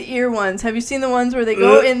 The ear ones. Have you seen the ones where they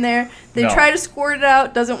go in there, they No. try to squirt it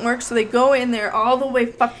out, doesn't work, so they go in there all the way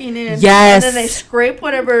fucking in. Yes. And then they scrape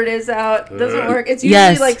whatever it is out. Doesn't work. It's usually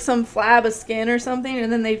Yes. like some flab of skin or something,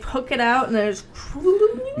 and then they hook it out, and there's.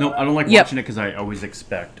 No, I don't like Yep. watching it because I always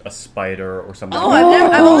expect a spider or something. Oh, I've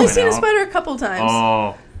only coming seen a out. spider a couple times.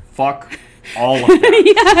 Oh, fuck all of that.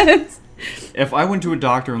 Yes. If I went to a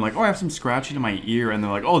doctor and like, oh, I have some scratching in my ear, and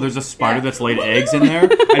they're like, oh, there's a spider Yeah. that's laid eggs in there,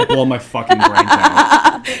 I'd blow my fucking brains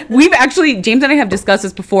out. We've actually, James and I have discussed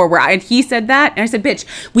this before where he said that, and I said, bitch,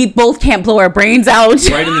 we both can't blow our brains out.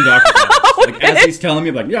 Right in the doctor's office. Like, as he's telling me,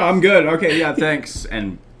 I'm like, yeah, I'm good. Okay, yeah, thanks.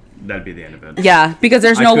 And that'd be the end of it. Yeah, because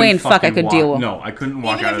there's I no couldn't way in fuck I fucking could walk. deal with. No, I couldn't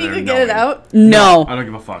walk Even out if of you there could get it knowing. out. No. I don't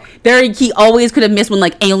give a fuck. He always could have missed one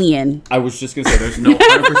like Alien. I was just gonna say, there's no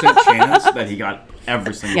 100% chance that he got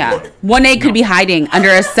every single Yeah. one. One egg could be hiding under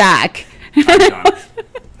a sack. I'm done.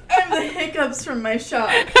 I have the hiccups from my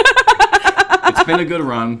shot. It's been a good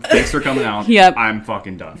run. Thanks for coming out. Yep. I'm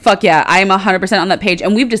fucking done. Fuck yeah, I am 100% on that page.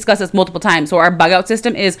 And we've discussed this multiple times. So our bug out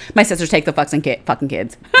system is my sisters take the fucking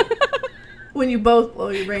kids. When you both blow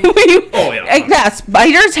your brain. Oh, yeah. Yeah,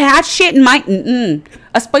 spiders hatch shit in my...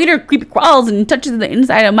 A spider creepy crawls and touches the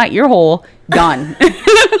inside of my ear hole. Done.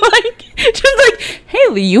 Like, just like, hey,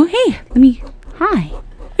 Liu, hey, let me... Hi.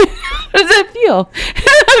 How does that feel?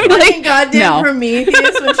 I'd be Fucking goddamn no.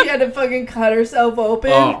 Prometheus when she had to fucking cut herself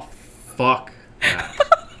open. Oh, fuck that.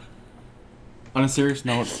 On a serious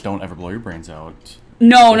note, don't ever blow your brains out.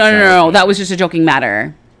 No. That was just a joking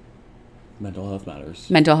matter. Mental health matters.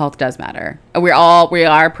 Mental health does matter. We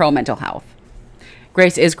are pro mental health.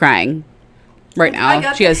 Grace is crying right I now.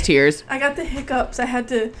 got She has tears. I got the hiccups.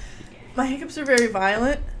 My hiccups are very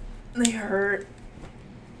violent. They hurt.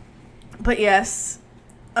 But yes,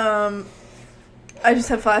 I just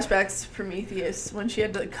have flashbacks to Prometheus when she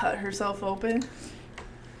had to cut herself open.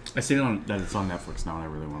 I see that it's on Netflix now, and I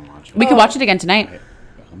really want to watch it. We could watch it again tonight.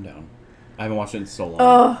 I'm down. I haven't watched it in so long.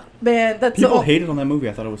 Oh man, that's People so. hated on that movie.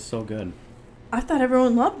 I thought it was so good. I thought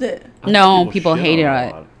everyone loved it. No, people shit hated on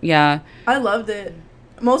it. a lot. Yeah. I loved it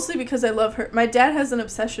mostly because I love her. My dad has an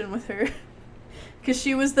obsession with her because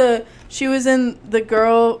she was in The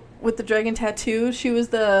Girl with the Dragon Tattoo. She was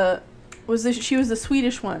the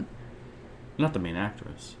Swedish one. Not the main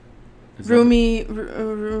actress. Is that-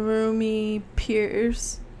 Rumi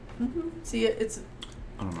Pierce. See it? It's.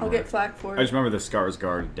 I don't know. I'll get flack for I it. just remember the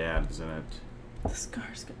Skarsgård dad is in it The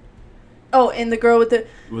scars. Oh, and the girl with the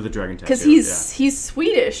with the dragon tattoo. because he's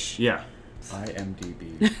Swedish. Yeah.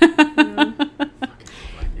 IMDb. Fucking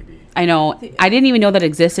IMDb. I know. I didn't even know that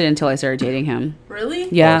existed until I started dating him. Really?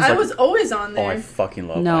 Yeah. I was always on Oh, there. I fucking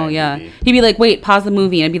love No, IMDb. yeah. He'd be like, wait, pause the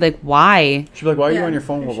movie. And I'd be like, why? She'd be like, why are you Yeah, on your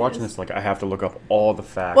phone there while she watching is. this? Like, I have to look up all the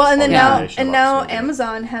facts. Well, and then all the now, information and about now this movie.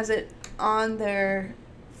 Amazon has it on their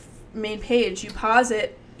main page. You pause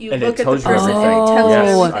it, you And look it at the tells you person, everything. and it tells Yes,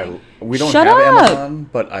 you I, everything. we don't Shut have up. Amazon,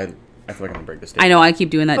 but I feel like I'm gonna break this. I know. I keep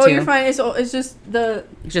doing that Oh, too. you're fine. It's just the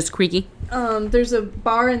It's just creaky. there's a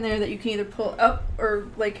bar in there that you can either pull up or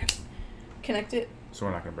like connect it. So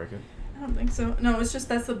we're not gonna break it. I don't think so. No, it's just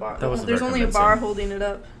that's the bar. That wasn't There's very only a bar convincing. holding it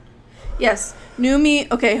up. Yes,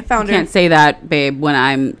 Numi. Okay, I found her. Can't say that, babe, when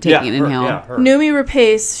I'm taking an her, inhale. Yeah, her. Numi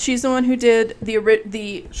Rapace. She's the one who did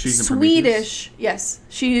the She's in Swedish. Yes,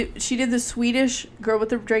 she did the Swedish girl with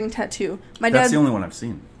the dragon tattoo. My That's dad. the only one I've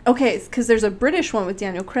seen. Okay, because there's a British one with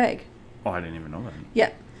Daniel Craig. Oh, I didn't even know that.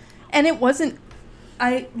 Yeah, and it wasn't.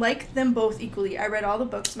 I like them both equally. I read all the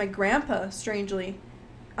books. My grandpa, strangely,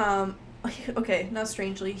 okay, not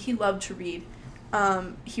strangely, he loved to read.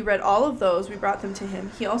 He read all of those. We brought them to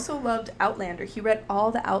him. He also loved Outlander. He read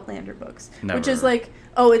all the Outlander books, which is Never. like,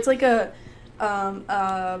 oh, it's like a.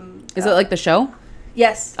 Is it like the show?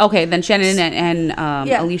 Yes, Okay, then Shannon and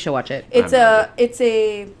Yeah. Alicia watch it. it's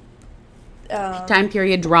a. Time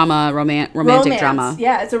period drama, romantic romance. drama.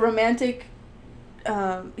 Yeah, it's a romantic,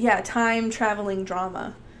 time traveling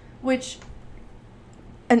drama, which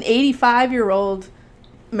an 85-year-old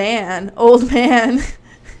old man,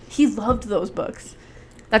 he loved those books.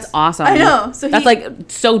 That's awesome. I know. So that's like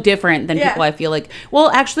so different than Yeah. people. I feel like. Well,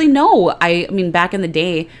 actually, no. I mean, back in the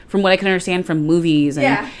day, from what I can understand from movies and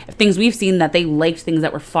Yeah. things we've seen, that they liked things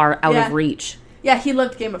that were far out Yeah. of reach. Yeah, he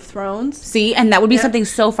loved Game of Thrones. See, and that would be Yeah. something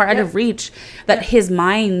so far out Yeah. of reach that Yeah. his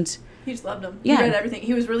mind. He just loved them. Yeah. He read everything.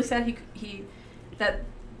 He was really sad he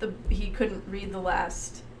couldn't read the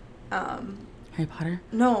last Harry Potter.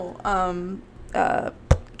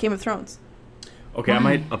 Game of Thrones. Okay, I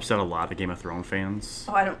might upset a lot of Game of Thrones fans.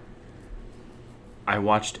 Oh, I don't. I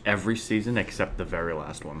watched every season except the very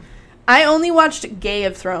last one. I only watched Gay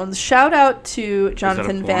of Thrones. Shout out to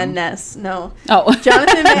Jonathan porn? Van Ness. No. Oh,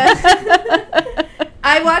 Jonathan Van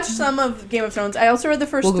I watched some of Game of Thrones. I also read the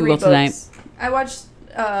first We'll 3 Google books. tonight. I watched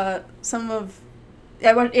some of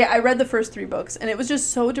I read the first 3 books, and it was just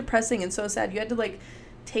so depressing and so sad. You had to like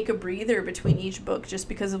take a breather between each book just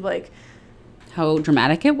because of like how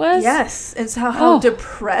dramatic it was. yes, and so how Oh.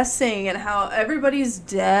 depressing and how everybody's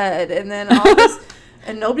dead and then all this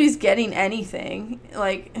and nobody's getting anything.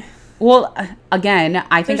 Like Well, again,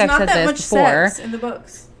 I think there's I've not said that this much before, sex in the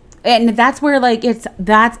books. and that's where like it's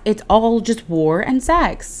all just war and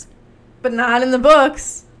sex. But not in the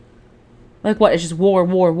books. Like what? It's just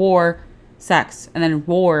war, sex, and then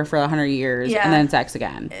war for 100 years, Yeah. and then sex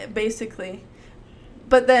again. Basically.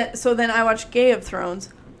 But then I watched Gay of Thrones.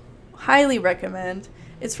 Highly recommend.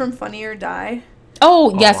 It's from Funny or Die.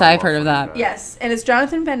 Oh, yes, I I've heard of love that. that. Yes, and it's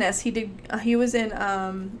Jonathan Van Ness. He was in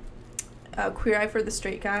Queer Eye for the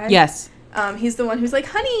Straight Guy. Yes. He's the one who's like,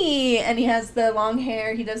 honey, and he has the long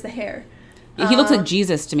hair. He does the hair. He looks like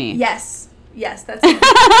Jesus to me. Yes, that's him.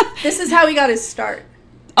 This is how he got his start.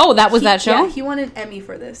 Oh, that was that show? Yeah, he won an Emmy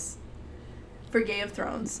for this. For Gay of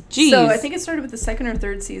Thrones. Jeez. So I think it started with the 2nd or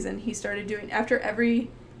 3rd season. He started doing, after every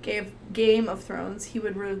Game of Thrones, he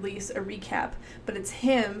would release a recap. But it's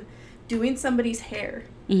him doing somebody's hair.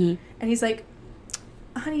 Mhm. And he's like,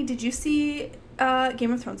 honey, did you see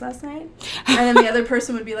Game of Thrones last night? And then the other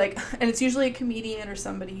person would be like, and it's usually a comedian or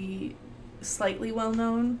somebody slightly well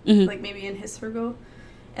known, Mhm. like maybe in his circle.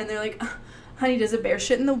 And they're like, honey, does a bear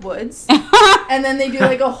shit in the woods? And then they do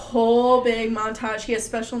like a whole big montage. He has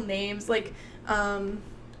special names like The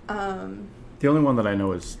only one that I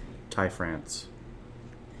know is Ty France.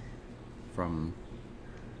 From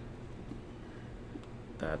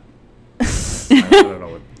that. I don't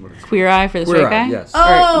know what it's Queer Eye for the Queer Straight Eye, Guy? yes.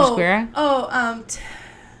 Or just Queer Eye?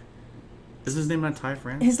 Is his name not Ty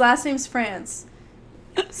France? His last name's France.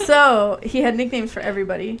 So he had nicknames for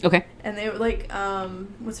everybody. Okay. And they were like,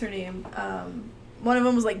 what's her name? One of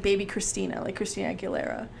them was like Baby Christina, like Christina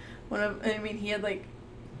Aguilera. He had like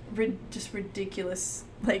just ridiculous,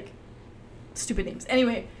 like stupid names.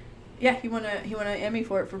 Anyway, yeah, he won an Emmy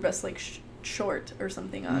for best like short or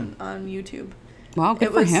something on YouTube. Wow,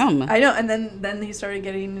 good for him. I know, and then he started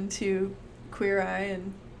getting into Queer Eye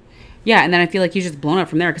and Yeah, and then I feel like he's just blown up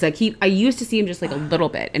from there because I used to see him just like a little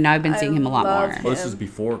bit, and now I've been seeing him a lot love more. him. Well, this is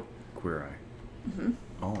before Queer Eye. Mm-hmm.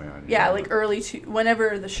 Oh yeah. I didn't yeah, know like that.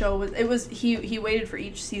 whenever the show was. He waited for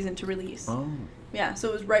each season to release. Oh. Yeah, so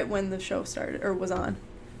it was right when the show started or was on.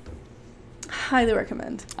 Highly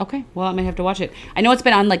recommend. Okay, well, I might have to watch it. I know it's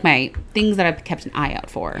been on like my things that I've kept an eye out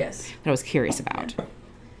for. Yes. That I was curious about.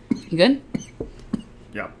 You good?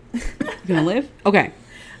 Yeah. You gonna live? Okay.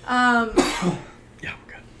 Yeah, I'm good. I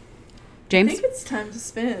James? think it's time to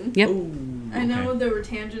spin. Yep. I know there were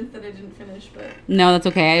tangents that I didn't finish, but No, that's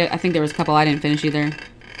okay. I think there was a couple I didn't finish either.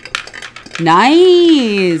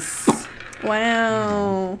 Nice.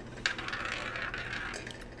 wow.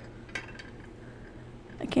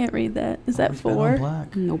 I can't read that. Is that 4?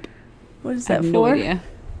 Nope. What is I that have 4? no idea.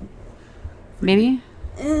 Maybe?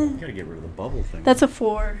 You gotta get rid of the bubble thing. That's a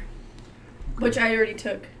 4, which I already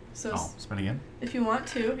took. So Oh, spin again? if you want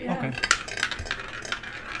to, yeah. Okay.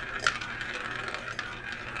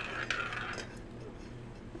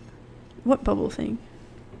 What bubble thing?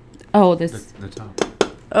 Oh, this. The top.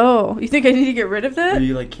 Oh, you think I need to get rid of that?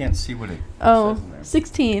 You like can't see what it Oh, says in there.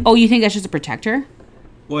 16. Oh, you think that's just a protector?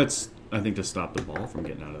 Well, it's I think to stop the ball from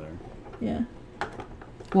getting out of there. Yeah.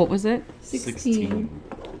 What was it? 16.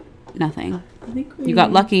 Nothing. I think You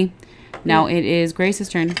got lucky. Now it is Grace's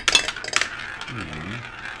turn.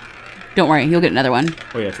 Don't worry, you'll get another one.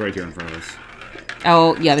 Oh yeah, it's right here in front of us.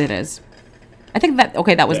 Oh, yeah, it is. I think that,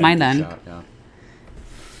 okay, that was Yeah, mine empty then. shot, yeah.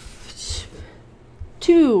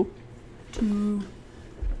 2.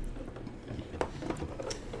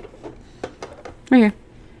 Right here.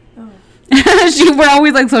 Oh. We're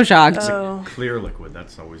always like so shocked. Oh. Clear liquid,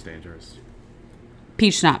 that's always dangerous.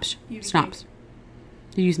 Peach schnapps. You Schnapps.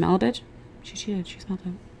 Did you smell a bitch? She cheated. She smelled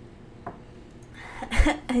it.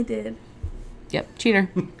 I did. Yep, cheater.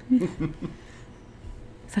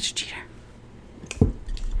 Such a cheater.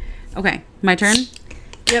 Okay, my turn.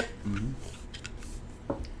 Yep.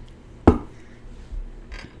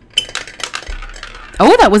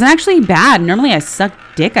 Oh, that wasn't actually bad. Normally I suck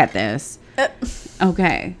dick at this. Uh,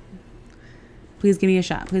 Okay. Please give me a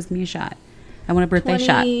shot. Please give me a shot. I want a birthday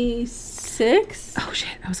shot. 26? Oh shit,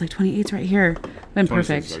 I was like 28's right here. Been 26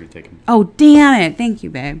 is perfect. already taken. Oh damn it. Thank you,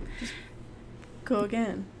 babe. Go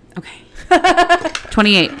again. Okay.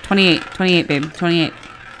 28, babe. 28.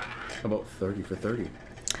 How about 30 for 30?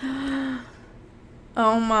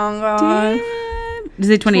 Oh my god. Is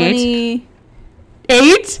it 28?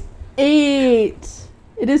 28. 8?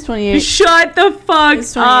 It is 28. Shut the fuck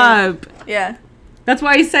It's 28. up. Yeah. That's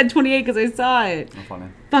why I said 28 because I saw it. No funny.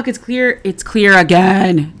 Fuck, it's clear. It's clear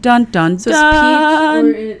again. Dun dun So it's dun.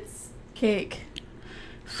 peach or it's cake.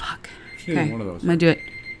 Fuck. Either Okay, one of those. I'm gonna do it.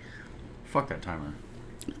 Fuck that timer.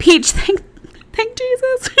 Peach, thank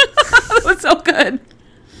Jesus. That was so good.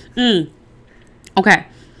 Okay.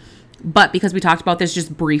 But because we talked about this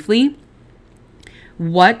just briefly,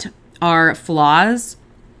 what are flaws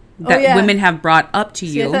that women have brought up to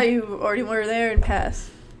See, you I thought you already were there and passed.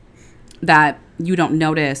 that you don't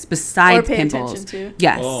notice besides Or pay pimples? attention to.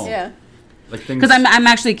 Yes. Oh. Yeah. Like things. Because I'm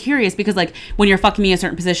actually curious because like when you're fucking me in a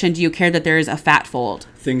certain position, do you care that there is a fat fold?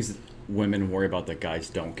 Things women worry about that guys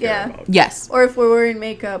don't care Yeah. about. Yes. Or if we're wearing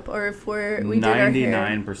makeup, or if we did our hair.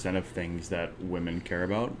 99% of things that women care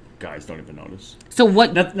about, guys don't even notice. So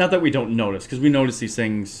what? Not that we don't notice, because we notice these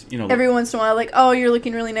things, you know. Every once in a while, like, oh, you're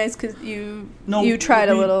looking really nice because you tried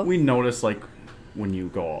a little. We notice, like, when you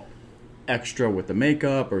go extra with the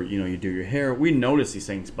makeup or, you know, you do your hair. We notice these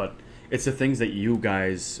things, but it's the things that you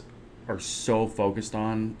guys are so focused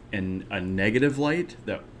on in a negative light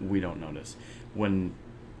that we don't notice. When,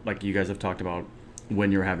 like you guys have talked about,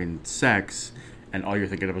 when you're having sex and all you're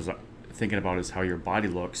thinking about is how your body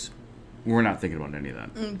looks, we're not thinking about any of that.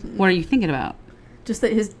 What are you thinking about? Just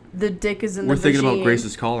that the dick is in We're the thinking vagine. about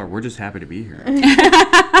Grace's collar. We're just happy to be here.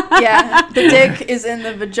 Yeah, the dick is in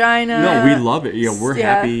the vagina. No, we love it. Yeah, we're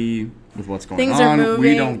Yeah. happy with what's going Things on. are moving.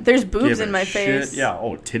 We don't There's boobs give in a my shit. face. Yeah.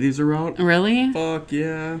 Oh, titties are out. Really? Fuck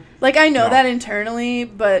yeah. Like, I know No. that internally,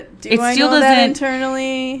 but do It I still know that doesn't-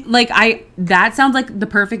 internally? Like that sounds like the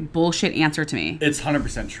perfect bullshit answer to me. It's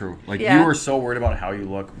 100% true. Like Yeah. you are so worried about how you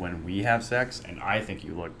look when we have sex, and I think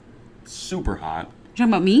you look super hot. You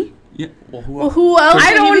talking about me? Yeah. Well, who Well, else? who else?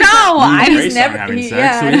 I would don't you be- know. I He's Grace never. aren't having he- sex,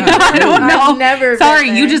 yeah, so yeah. I don't know. I've never. Sorry,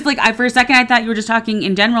 been you there. just like for a second I thought you were just talking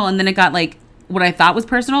in general, and then it got like what I thought was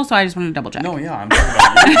personal, so I just wanted to double check. No, yeah, I'm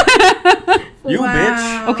talking about you. You Wow.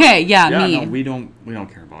 bitch. Okay, yeah, Yeah, me. no, we don't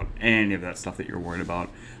care about any of that stuff that you're worried about.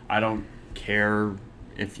 I don't care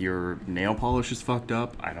if your nail polish is fucked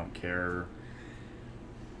up. I don't care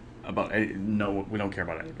about no. We don't care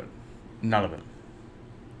about any of it. None of it.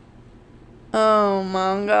 Oh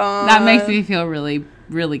my god. That makes me feel really,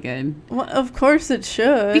 really good. Well, of course it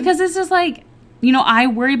should. Because it's just like, you know, I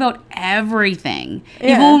worry about everything.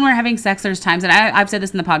 Yeah. Even when we're having sex, there's times, and I've said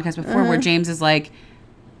this in the podcast before, where James is like,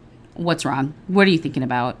 what's wrong? What are you thinking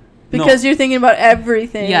about? Because you're thinking about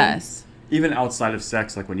everything. Yes. even outside of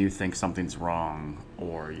sex, like when you think something's wrong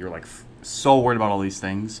or you're like so worried about all these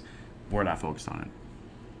things, we're not focused on it.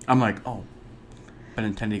 I'm like, oh,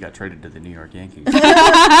 Benintendi got traded to the New York Yankees. Man,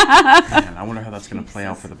 I wonder how that's going to play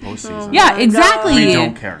out for the postseason. Yeah, exactly. We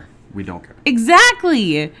don't care.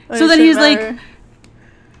 Exactly. But So it then he's shouldn't like, matter.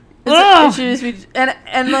 ugh. It should just be,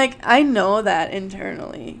 and like I know that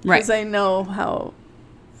internally because Right. I know how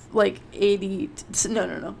like 50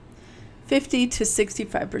 to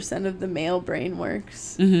 65% of the male brain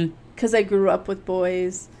works Mhm. because I grew up with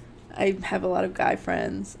boys. I have a lot of guy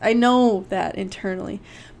friends. I know that internally.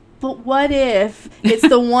 But what if it's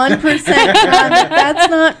the 1% that's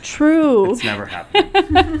not true? It's never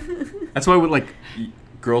happened. That's why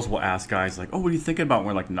girls will ask guys like, oh, what are you thinking about? And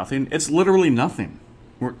we're like, nothing. It's literally nothing.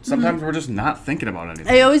 Sometimes we're just not thinking about anything.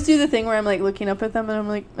 I always do the thing where I'm like looking up at them and I'm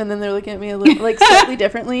like, and then they're looking at me a little like slightly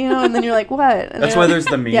differently, you know, and then you're like, what? And That's they're why like, there's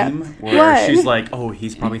the meme yeah. where What? she's like, oh,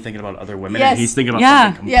 he's probably thinking about other women Yes. and he's thinking about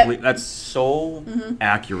Yeah. something Yep. complete. That's so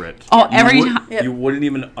accurate. Oh, every you, time. Yep. you wouldn't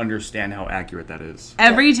even understand how accurate that is.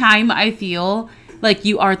 Every time I feel like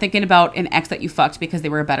you are thinking about an ex that you fucked because they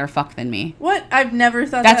were a better fuck than me. What? I've never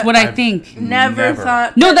thought That's that. what I I've think. Never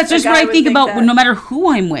thought. No, that that's a just guy what I would think about that. no matter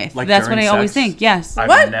who I'm with. Like That's what during I always sex? think. Yes. I've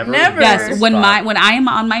What? never. Never. Yes, when thought- when I am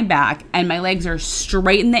on my back and my legs are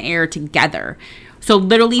straight in the air together, so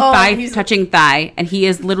literally Oh, thigh he's- touching thigh, and he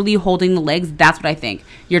is literally holding the legs. That's what I think.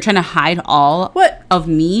 You're trying to hide all What? of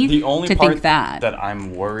me The only to part think that.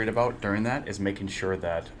 I'm worried about during that is making sure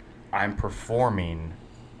that I'm performing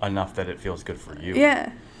enough that it feels good for you.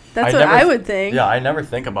 Yeah, that's what never I would think. Yeah, I never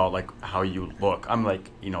think about like how you look. I'm like,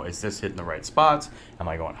 is this hitting the right spots? Am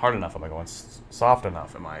I going hard enough? Am I going soft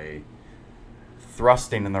enough? Am I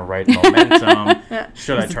thrusting in the right momentum?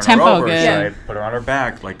 Should I Is the turn her tempo over? good? Should Yeah. I put her on her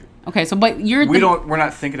back? Like Okay, so but you're we're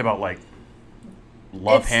not thinking about like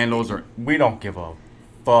love It's- handles or we don't give a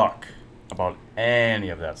fuck about any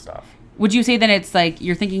of that stuff. Would you say that it's like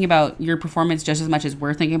you're thinking about your performance just as much as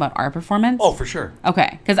we're thinking about our performance? Oh, for sure.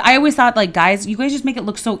 Okay, because I always thought like guys, you guys just make it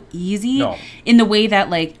look so easy No. in the way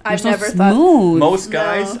that like you're I've so never thought- smooth. Most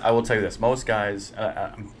guys, No. I will tell you this, most guys,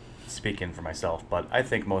 I'm speaking for myself, but I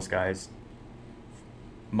think most guys,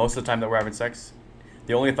 most of the time that we're having sex,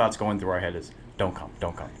 the only thoughts going through our head is, don't come,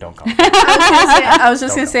 don't come, don't come. I was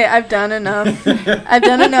just Don't gonna say I've done enough. I've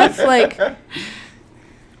done enough like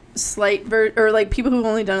slight or like people who've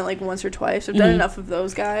only done it like once or twice. I've done Mhm. enough of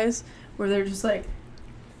those guys where they're just like,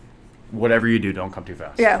 Whatever you do, don't come too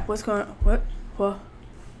fast. yeah, what's going on?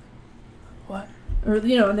 What? Or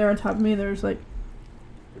and they're on top of me. They're just like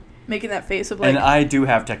making that face of like, And I do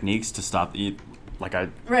have techniques to stop the, like I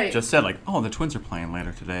Right. just said, like, oh, the Twins are playing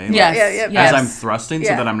later today. Like, Yes. Yeah, yes. As I'm thrusting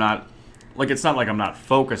so Yeah. that I'm not, like, it's not like I'm not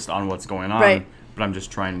focused on what's going on, Right. but I'm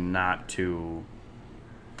just trying not to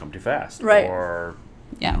come too fast. Right. Or,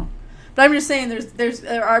 Yeah. But I'm just saying,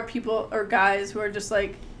 there are people or guys who are just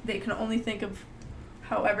like they can only think of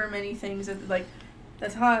however many things that like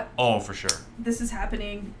that's hot. oh, for sure. This is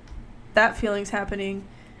happening, that feeling's happening,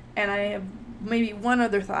 and I have maybe one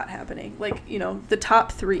other thought happening, like the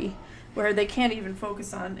top three, where they can't even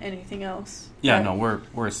focus on anything else. Yeah, Right. no,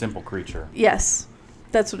 we're a simple creature. Yes,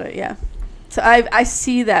 that's what yeah. So I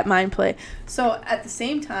see that mind play. So at the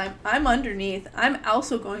same time, I'm underneath. I'm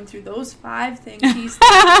also going through those 5 things he's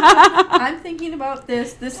thinking about. I'm thinking about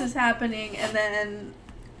this. This is happening, and then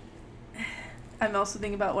I'm also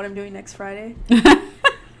thinking about what I'm doing next Friday.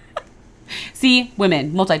 See,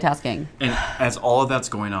 women multitasking. And as all of that's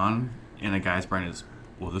going on, and a guy's brain is,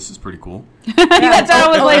 well, this is pretty cool. That's what I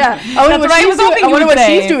was like. Yeah. I wonder That's what I was hoping I you wonder would what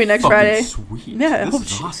say. she's doing next Fucking Friday. sweet. Yeah, I This hope is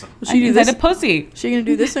she- awesome. Will she do this? a pussy. She gonna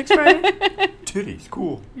do this next Friday? Titties,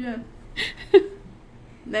 cool. Yeah.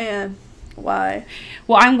 Man, why?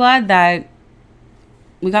 Well, I'm glad that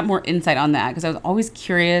we got more insight on that because I was always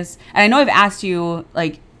curious, and I know I've asked you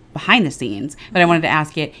like behind the scenes, but I wanted to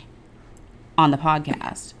ask it on the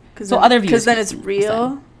podcast so other viewers. Because then can it's listen.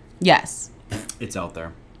 real. Yes. It's out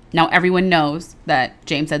there. Now everyone knows that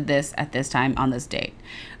James said this at this time on this date.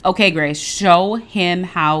 Okay, Grace, show him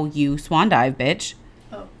how you swan dive, bitch.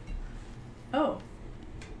 Oh.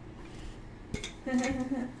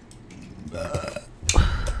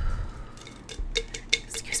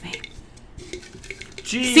 Excuse me.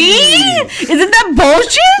 Jeez. See? Isn't that What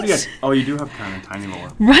bullshit? do you got? Oh, you do have kind of tiny little.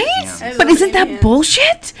 Right? hands. But isn't that hands.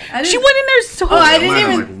 bullshit? I She didn't- went in there so Oh, I didn't Mine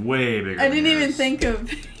are, even- like, way bigger. I than didn't even yours. think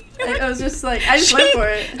of. I was just like, I just went for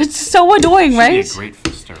it. It's so annoying, She'd right? be a great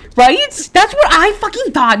fister. Right? That's what I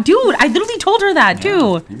fucking thought, dude. I literally told her that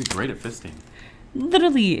too. You'd be great at fisting.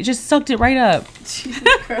 Literally, it just sucked it right up. Jesus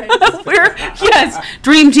Christ. Yes,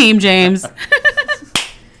 dream team, James.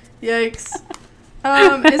 Yikes.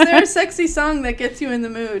 Is there a sexy song that gets you in the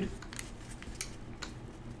mood?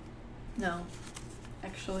 No,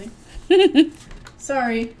 actually.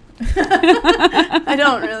 Sorry. I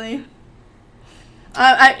don't really.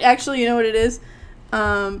 I actually, you know what it is?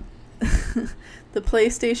 The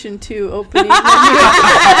PlayStation 2 opening menu.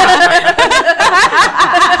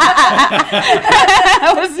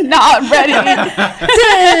 I was not ready.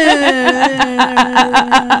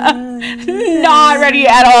 Not ready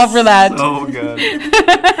at all for that. So good.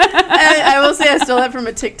 I will say I stole that from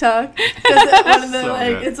a TikTok. Because one of the, So like,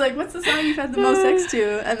 good. it's like, what's the song you've had the most sex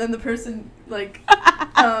to? And then the person, like,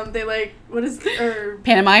 they like, what is, or...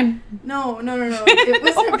 Pantomime? No. It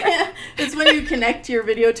was it's when you connect your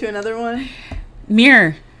video to another one.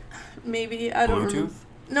 Mirror. Maybe, I don't know. Bluetooth?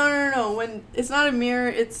 No. When it's not a mirror,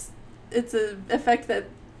 it's a effect that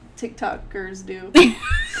TikTokers do.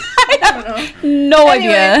 I don't know. No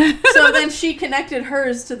idea. So then she connected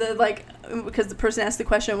hers to the, like, because the person asked the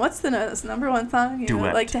question, what's the number one song you Duet.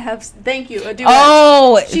 know, like to have? Thank you, a duet.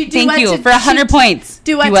 Oh, She thank you duetted- for 100 points.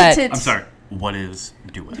 Duet. I'm sorry. What is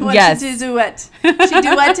duet? Yes. Duet. She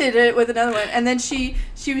duetted it with another one, and then she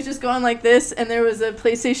was just going like this, and there was a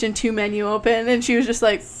PlayStation 2 menu open, and she was just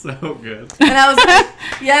like, So good. and I was like,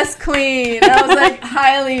 yes, queen. And I was like,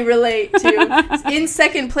 highly relate to. In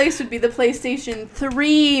second place would be the PlayStation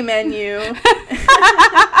 3 menu,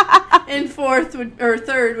 and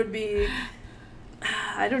third would be,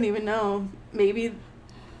 I don't even know. Maybe,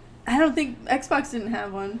 I don't think Xbox didn't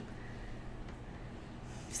have one.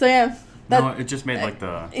 So yeah. No, it just made like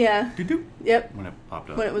the Yeah. doo-doo Yep. when it popped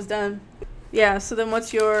up. When it was done. Yeah, so then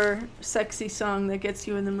what's your sexy song that gets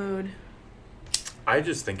you in the mood? I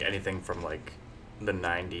just think anything from like the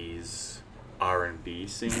 90s R&B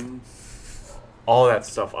scene, all that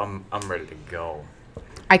stuff, I'm ready to go.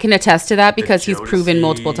 I can attest to that because The he's proven Jodeci.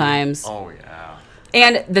 multiple times. Oh yeah.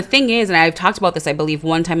 And the thing is, and I've talked about this, I believe,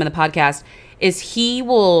 one time in the podcast, is he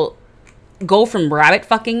will go from rabbit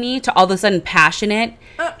fucking me to all of a sudden passionate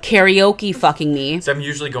karaoke fucking me. So I'm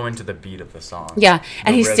usually going to the beat of the song. Yeah,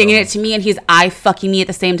 and The he's singing rhythm. it to me, and he's eye fucking me at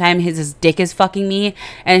the same time. His dick is fucking me,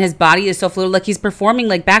 and his body is so fluid. Like, he's performing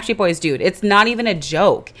like Backstreet Boys, dude. It's not even a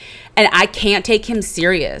joke. And I can't take him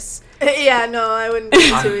serious. Yeah, no, I wouldn't be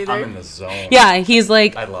to either. I'm in the zone. Yeah, he's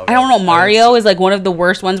like, I love I don't it. know, Mario is like one of the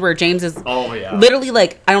worst ones where James is Oh yeah. literally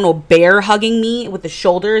like, I don't know, bear hugging me with the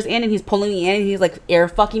shoulders in, and he's pulling me in, and he's like air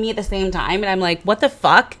fucking me at the same time, and I'm like, what the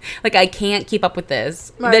fuck? Like, I can't keep up with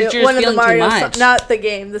this. Mario, That you're one just of the feeling too Mario much. not the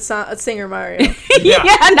game, the song, singer Mario. yeah,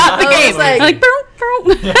 not the I was game. like- Like, boom,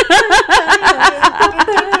 boom.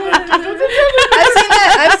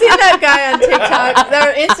 I've seen that guy on TikTok,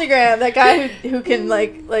 or Instagram, that guy who can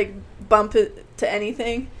like bump it to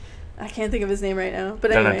anything. I can't think of his name right now,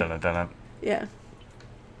 but anyway, Dun-dun-dun-dun-dun. yeah.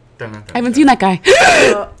 I haven't seen that guy.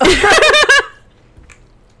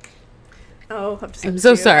 Oh, I'll have to send I'm it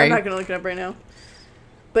so to you. sorry. I'm not gonna look it up right now.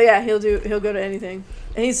 But yeah, he'll go to anything,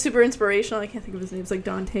 and he's super inspirational. I can't think of his name. It's like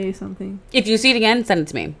Dante something. If you see it again, send it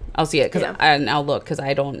to me. I'll see it Yeah. and I'll look because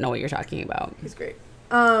I don't know what you're talking about. He's great.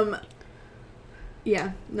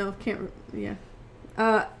 Yeah. No, can't. Yeah.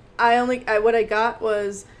 What I got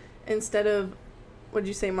was, instead of, what did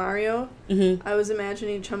you say, Mario? Mm-hmm. I was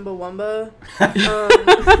imagining Chumbawamba.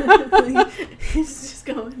 He's just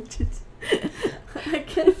going. I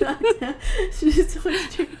cannot. She's so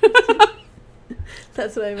stupid.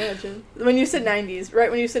 That's what I imagined. When you said 90s, right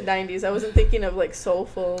when you said 90s, I wasn't thinking of like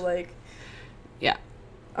soulful, like Yeah.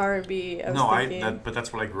 R&B. I was No, thinking, but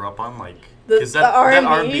that's what I grew up on, like, The- because the that R&B?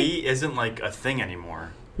 R&B isn't like a thing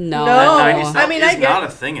anymore. No. No. That 90s I stuff mean, is I get- not a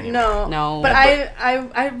thing anymore. No, No. But Yeah,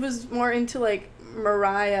 I was more into like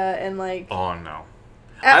Mariah and like. Oh no.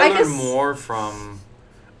 I I guess learned more from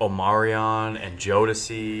Omarion and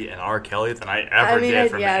Jodeci and R. Kelly than I ever I mean,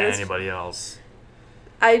 did from that's- anybody else.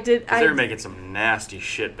 I did. 'Cause they were making some nasty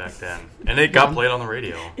shit back then, and it got played on the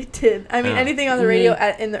radio. It did. I mean, Yeah. anything on the radio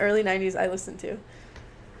in the early 90s, I listened to.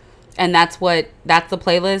 And that's the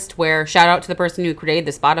playlist where, shout out to the person who created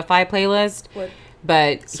the Spotify playlist. What?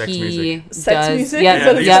 But Sex he music. does. Sex music? Yeah, Is that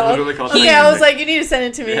what it's yeah. called? literally called Okay, sex I was music. like, you need to send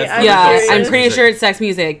it to me. Yeah, I'm Yeah, curious. I'm pretty music. sure it's sex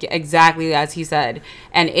music, exactly as he said.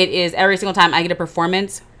 And it is every single time I get a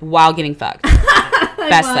performance while getting fucked.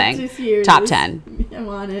 Best I want thing. to hear Top this. 10. I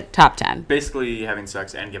want it. Top 10. Basically having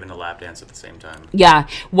sex and giving a lap dance at the same time. Yeah.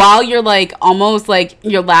 While you're like, almost like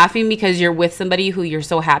you're laughing because you're with somebody who you're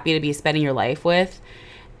so happy to be spending your life with.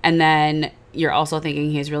 And then you're also thinking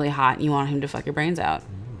he's really hot and you want him to fuck your brains out.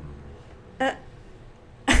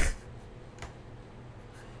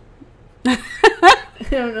 I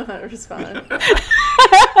don't know how to respond.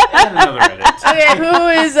 And another edit. Okay, who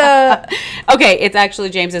is Okay, it's actually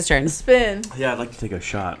James's turn. spin? Yeah, I'd like to take a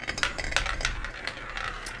shot.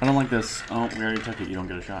 I don't like this. Oh, we already took it. You don't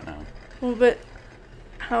get a shot now. Well, but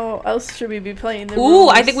How else should we be playing the Ooh,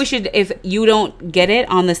 rules? I think we should, if you don't get it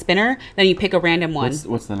on the spinner, then you pick a random one.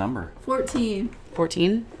 What's the number? 14.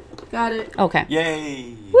 14? Got it. Okay.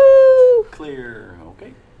 Yay! Woo! Clear.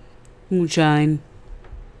 Okay. Moonshine.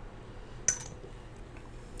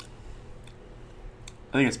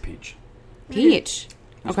 I think it's peach. Peach.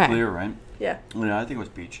 It's Okay. clear, right? Yeah. Yeah, I think it was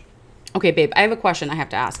peach. Okay, babe, I have a question I have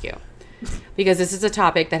to ask you. Because this is a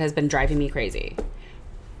topic that has been driving me crazy.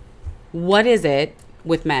 What is it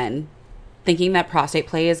with men thinking that prostate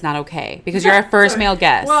play is not okay? Because you're our first male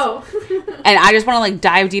guest. Whoa. And I just want to like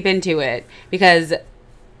dive deep into it because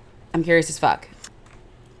I'm curious as fuck.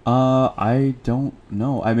 I don't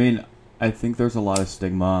know. I mean, I think there's a lot of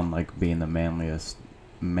stigma on like being the manliest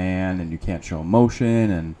man and you can't show emotion,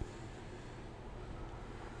 and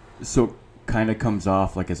so it kind of comes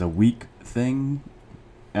off like as a weak thing.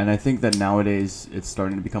 And I think that nowadays it's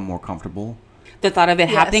starting to become more comfortable. The thought of it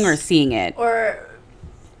Yes. happening or seeing it. Or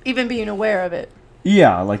even being aware of it.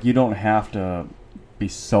 Yeah, like you don't have to be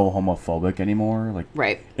so homophobic anymore. Like,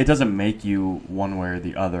 Right. it doesn't make you one way or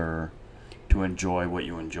the other to enjoy what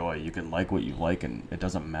you enjoy. You can like what you like, and it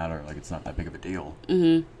doesn't matter. Like, it's not that big of a deal.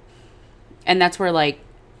 Mm-hmm. And that's where, like,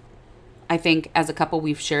 I think as a couple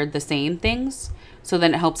we've shared the same things. So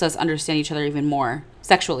then it helps us understand each other even more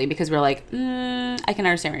sexually because we're like, I can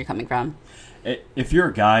understand where you're coming from. If you're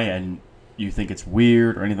a guy and you think it's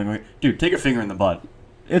weird or anything like, dude, take a finger in the butt.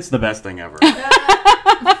 It's the best thing ever.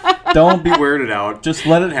 Don't be weirded out. Just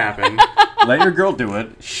let it happen. Let your girl do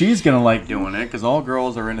it. She's going to like doing it because all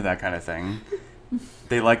girls are into that kind of thing.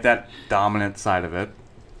 They like that dominant side of it.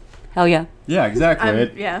 Hell yeah. Yeah,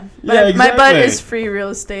 exactly. Yeah. Yeah, My butt exactly. is free real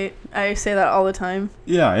estate. I say that all the time.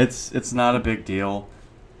 Yeah, it's not a big deal.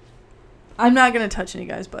 I'm not going to touch any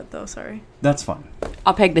guy's butt, though. Sorry. That's fine.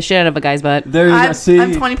 I'll peg the shit out of a guy's butt. There you go. I'm See,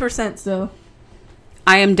 20% still.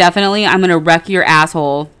 I am definitely, I'm going to wreck your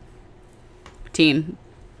asshole team.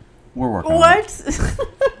 we're working on it. What?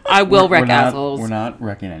 I will We're wreck not- assholes. We're not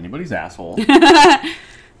wrecking anybody's asshole.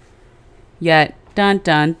 Yet. Dun,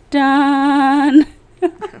 dun, dun.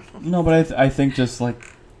 No, but I think just like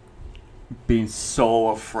being so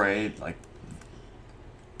afraid, like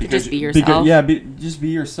just be yourself. just be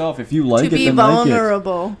yourself. If you like to it, be then like it.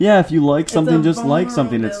 vulnerable. Yeah, if you like It's something, a just like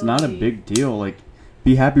something. It's not a vulnerability. big deal. Like,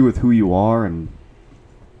 be happy with who you are and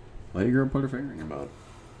let your girl put her finger in your butt.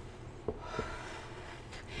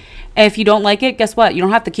 If you don't like it, guess what? You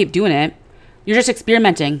don't have to keep doing it. You're just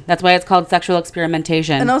experimenting. That's why it's called sexual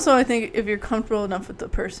experimentation. And also, I think if you're comfortable enough with the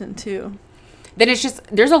person, too. Then it's just,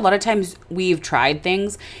 there's a lot of times we've tried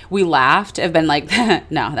things, we laughed, have been like,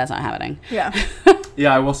 no, that's not happening. Yeah.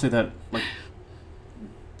 Yeah, I will say that, like,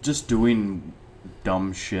 just doing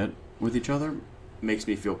dumb shit with each other makes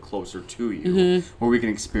me feel closer to you, where we can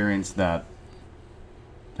experience that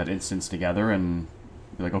instance together and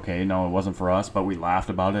be like, okay, no, it wasn't for us, but we laughed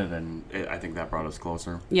about it, and I think that brought us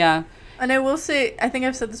closer. Yeah. And I will say, I think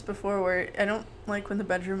I've said this before, where I don't like when the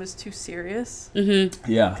bedroom is too serious.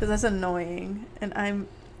 Mm-hmm. Yeah. Because that's annoying. And I'm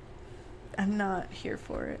not here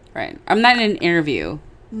for it. Right. I'm not in an interview.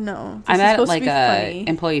 No. This I'm is at supposed to like be a funny.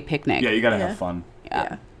 employee picnic. Yeah, you gotta Yeah. have fun.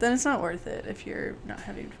 Yeah. Then it's not worth it if you're not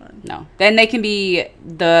having fun. No. Then they can be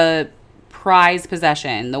the prize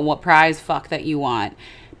possession, the prize fuck that you want.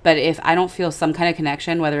 But if I don't feel some kind of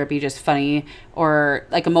connection, whether it be just funny or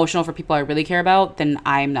like emotional for people I really care about, then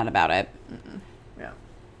I'm not about it. Yeah.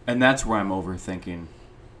 And that's where I'm overthinking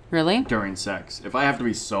Really? during sex. If I have to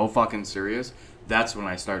be so fucking serious, that's when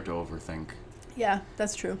I start to overthink. Yeah,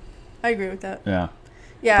 that's true. I agree with that. Yeah.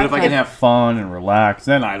 Yeah. But if I can have fun and relax,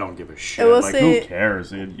 then I don't give a shit. I will Like, say- who cares?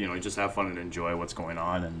 Just have fun and enjoy what's going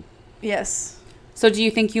on. And Yes. So do you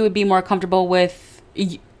think you would be more comfortable with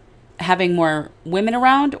having more women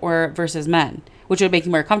around or versus men? Which would make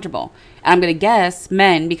you more comfortable? And I'm going to guess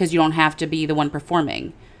men because you don't have to be the one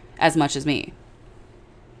performing as much as me.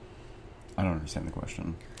 I don't understand the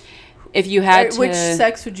question. If you had to... Which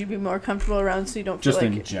sex would you be more comfortable around so you don't feel Just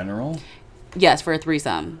like in general? Yes, for a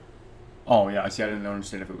threesome. Oh, yeah. See, I didn't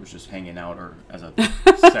understand if it was just hanging out or as a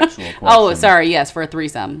sexual question. Oh, sorry. Yes, for a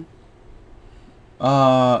threesome.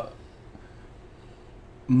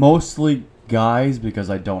 Mostly guys, because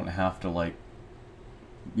I don't have to, like,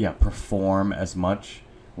 perform as much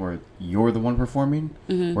where you're the one performing.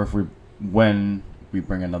 Mm-hmm. Or when we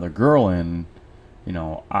bring another girl in,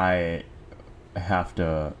 I have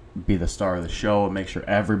to be the star of the show and make sure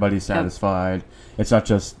everybody's satisfied. It's not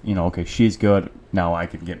just, okay, she's good, now I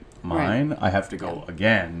can get mine. Right. I have to go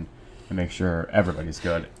again and make sure everybody's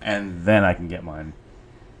good, and then I can get mine.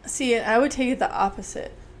 See, I would take it the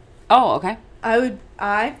opposite. Oh, okay.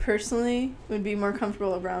 I personally would be more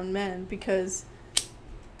comfortable around men because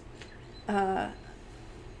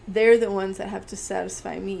they're the ones that have to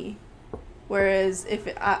satisfy me. Whereas if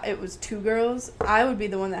it was 2 girls, I would be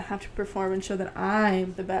the one that have to perform and show that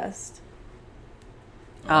I'm the best.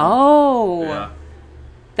 Oh. Yeah.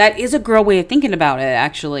 That is a girl way of thinking about it,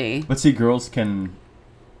 actually. But see, girls can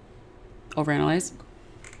Overanalyze?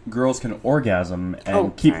 orgasm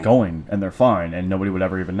and keep sorry. going, and they're fine, and nobody would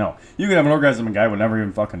ever even know. You could have an orgasm and a guy would never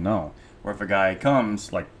even fucking know. Or if a guy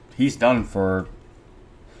comes, like, he's done for...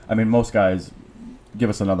 I mean, most guys give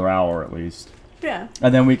us another hour at least. Yeah.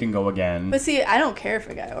 And then we can go again. But see, I don't care if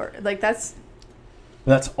a guy or like that's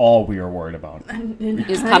all we are worried about.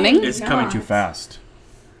 Is coming? It's coming too fast.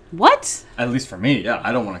 What? At least for me, yeah.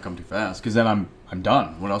 I don't want to come too fast, because then I'm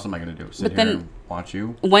done. What else am I going to do? Sit But here then- and watch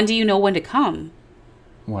you? When do you know when to come?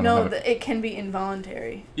 Well, I No, don't have it. it can be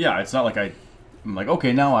involuntary. Yeah, it's not like I'm like,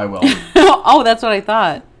 okay, now I will. Oh, that's what I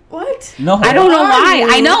thought. What? No. I don't know are why. you?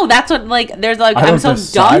 I know. That's what, like, there's like, I I'm don't so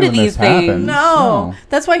decide dumb to when these this happens. things. No. No.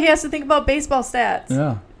 That's why he has to think about baseball stats.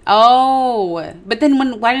 Yeah. Oh. But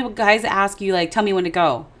then why do guys ask you, like, tell me when to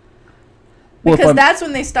go? Well, if Because I'm- that's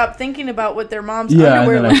when they stop thinking about what their mom's Yeah, and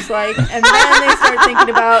underwear then I- looks like, and then they start thinking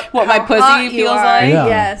about What my how pussy hot you feels are. like? Yeah.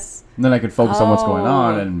 Yes. then I could focus on what's going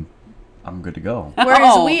on, Oh. and I'm good to go. Whereas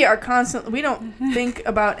Oh. we are constantly, we don't think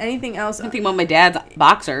about anything else. I think about my dad's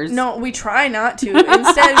boxers. No, we try not to.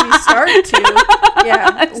 Instead, we start to.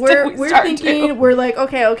 Yeah, Instead, we we're start thinking. to. We're like,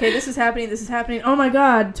 okay, this is happening. This is happening. Oh my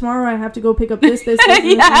god, tomorrow I have to go pick up this, and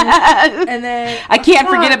Yes. then I can't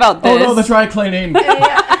forget about this. Oh no, the dry cleaning.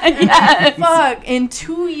 Yes. Fuck! In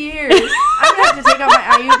 2 years, I'm gonna have to take out my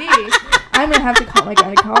IUD. I'm gonna have to call my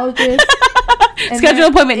gynecologist. And Schedule then-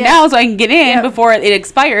 an appointment yeah. now so I can get in Yeah. before it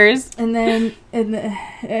expires. And then,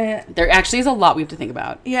 There actually is a lot we have to think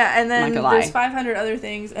about. yeah, and then Not gonna lie. there's 500 other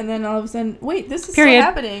things, and then all of a sudden, wait, this is Period. still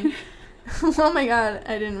happening. Oh my god,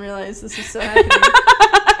 I didn't realize this was still happening.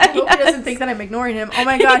 I hope he doesn't think that I'm ignoring him. Oh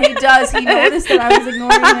my god, he does. He noticed that I was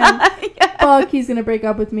ignoring him. Fuck, he's gonna break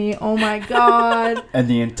up with me. Oh my god. And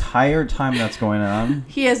the entire time that's going on,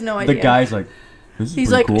 He has no idea. the guy's like, "This is He's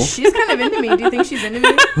pretty like, cool. she's kind of into me. Do you think she's into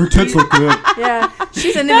me? Her tits look good." Yeah,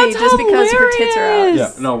 she's into me That's just because her tits are out.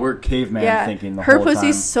 hilarious. Yeah, no, we're caveman Yeah, thinking the her whole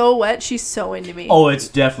pussy's time. so wet. She's so into me. Oh, it's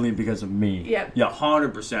definitely because of me. Yep. Yeah,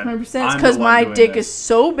 100%. 100%. Because my dick is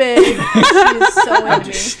so big. She's so I'm into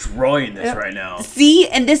me. destroying this Yep. right now. See,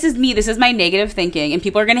 and this is me. This is my negative thinking, and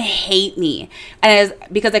people are gonna hate me, and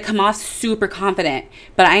because I come off super confident,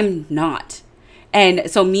 but I'm not.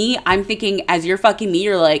 And so I'm thinking, as you're fucking me,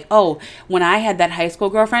 you're like, oh, when I had that high school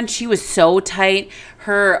girlfriend, she was so tight.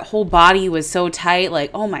 Her whole body was so tight.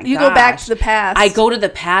 Like, oh my god. You go back to the past. I go to the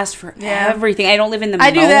past for Yeah. everything. I don't live in the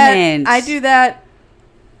I do moment. that. I do that.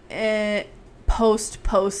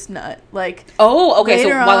 Post nut. Like, Oh, okay. So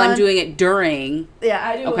Later while I'm on- doing it during. yeah,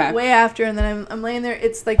 I do Okay. it way after, and then I'm laying there.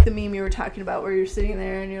 It's like the meme you were talking about, where you're sitting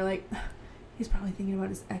there and you're like, he's probably thinking about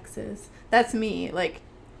his exes. That's me. Like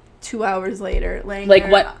 2 hours later, laying Like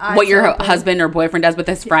there, what eyes your open. husband or boyfriend does with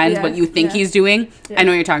his friends, Yeah, what you think yeah. he's doing. Yeah. I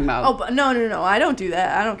know what you're talking about. Oh, but no, I don't do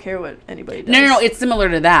that. I don't care what anybody does. No, it's similar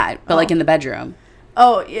to that, but like Oh. in the bedroom.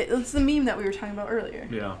 Oh, it's the meme that we were talking about earlier,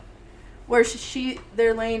 Yeah. where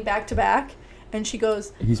they're laying back to back, and she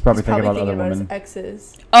goes, He's probably thinking about other his women.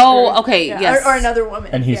 exes. Oh, okay, yeah, yes. or another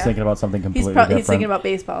woman, And he's yeah. thinking about something completely He's different. thinking about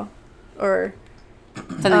baseball, or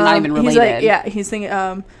Something not even related. He's like, yeah, he's thinking,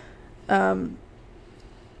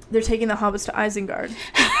 they're taking the hobbits to Isengard.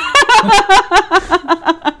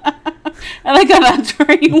 I like how that's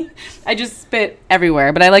where you. I just spit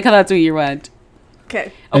everywhere, but I like how that's where you went.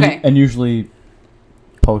 Okay, Okay. And usually,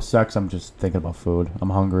 post sex, I'm just thinking about food. I'm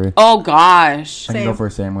hungry. Oh gosh. I can go Same. for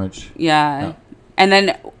a sandwich. Yeah. Yeah. And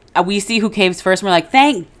then we see who caves first, and we're like,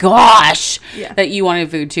 thank gosh Yeah. that you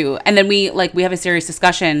wanted food too. And then we have a serious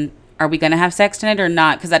discussion. Are we gonna have sex tonight or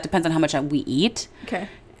not? Because that depends on how much we eat. okay.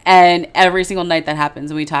 And every single night that happens,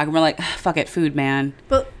 and we talk, and we're like, fuck it, food, man.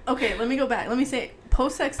 But okay, let me go back. Let me say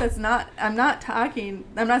post sex. I'm not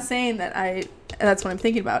saying that that's what I'm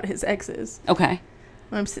thinking about his exes. Okay.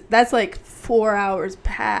 That's like 4 hours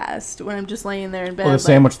past when I'm just laying there in bed. Well, the like,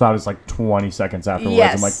 sandwich thought is like 20 seconds afterwards.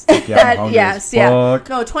 Yes. I'm like, fuck yeah, I'm hungry yes, as yeah. fuck.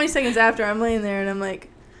 No, 20 seconds after I'm laying there and I'm like,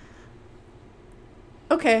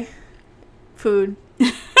 okay, food,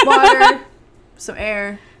 water, some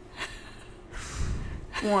air,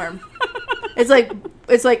 warm. It's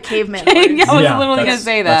like caveman. I words. was literally gonna that's-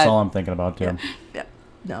 say That's that. all I'm thinking about, too.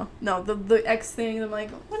 Yeah. No, the X thing. I'm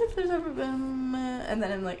like, what if there's ever been? And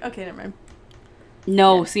then I'm like, okay, never mind.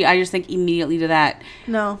 No, Yeah. see, I just think immediately to that,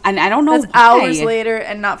 No, and I don't know that's why. hours later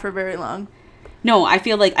and not for very long. No, I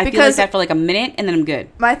feel like Because- that for like a minute, and then I'm good.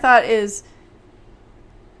 My thought is,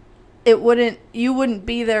 you wouldn't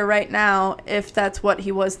be there right now if that's what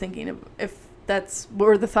he was thinking of. If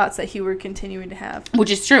were the thoughts that he were continuing to have. Which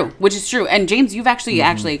is true. And James, you've actually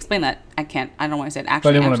explained that. I don't know why I said If I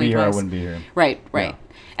actually. didn't want to actually be here, I twice. wouldn't be here. Right. Yeah.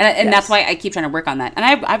 And Yes. that's why I keep trying to work on that. And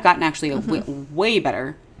I've gotten actually way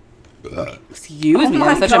better. Excuse me, my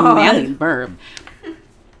that was such a God. manly burp.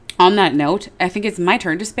 On that note, I think it's my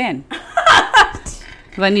turn to spin.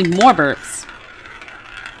 Because I need more burps.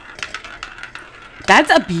 That's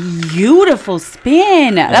a beautiful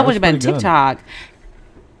spin. That would have been was pretty good. TikTok.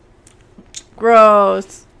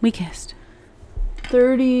 Gross. We kissed.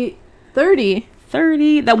 30. 30.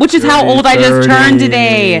 Which is how old I just turned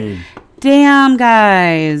today. Damn,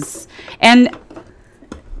 guys. And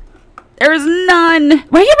there's none.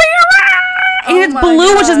 Right here. And it's my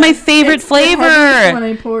blue, which is my God. favorite It's the heaviest one flavor.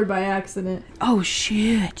 I poured by accident. Oh,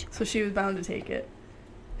 shit. So she was bound to take it.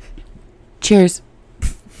 Cheers.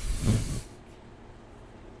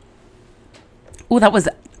 Oh, that was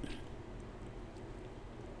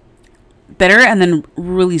bitter and then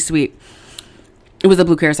really sweet. It was a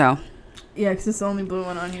blue curacao. Yeah, because it's the only blue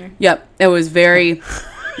one on here. Yep. It was very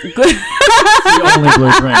good. It's the only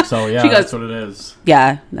blue drink, so yeah, She goes- that's what it is.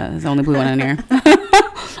 Yeah, that's the only blue one in here.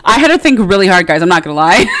 I had to think really hard, guys. I'm not going to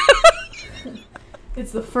lie.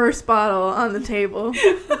 It's the first bottle on the table.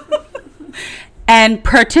 And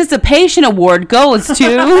participation award goes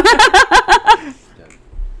to...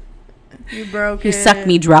 You broke You it. sucked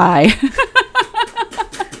me dry.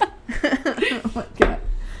 Oh my God.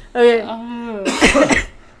 Okay.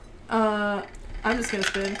 I'm just going to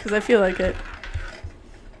spin because I feel like it.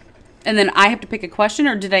 And then I have to pick a question,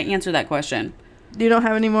 or did I answer that question? You don't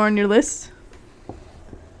have any more on your list?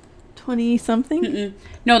 20-something?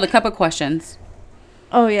 No, the cup of questions.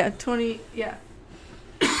 Oh, yeah. 20. Yeah.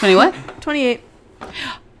 20 what? 28.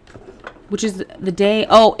 Which is the day...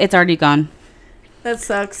 Oh, it's already gone. That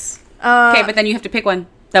sucks. Okay, but then you have to pick one.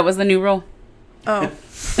 That was the new rule. Oh.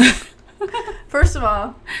 First of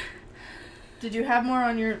all, did you have more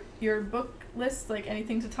on your book list? Like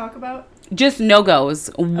anything to talk about? Just no-goes.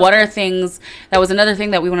 What are things... That was another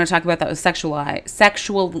thing that we want to talk about that was sexually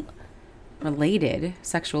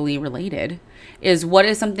related, is what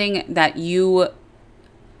is something that you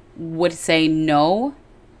would say no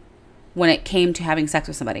when it came to having sex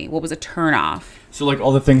with somebody? What was a turn off? So, like,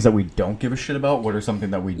 all the things that we don't give a shit about, what are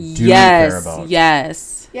something that we do care about?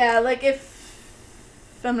 Yes. Yeah, like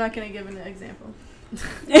if I'm not going to give an example.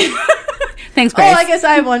 Thanks, Oh, Grace. I guess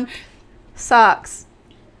I have one. Socks.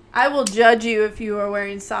 I will judge you if you are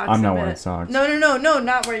wearing socks. I'm in not bed. wearing socks. No,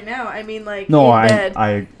 not right now. I mean, like No, in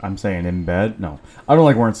bed. I'm saying in bed. No, I don't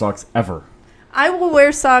like wearing socks ever. I will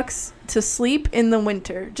wear socks to sleep in the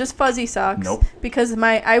winter. Just fuzzy socks. Nope. Because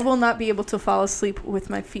I will not be able to fall asleep with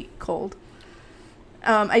my feet cold.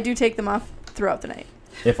 I do take them off throughout the night.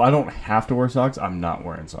 If I don't have to wear socks, I'm not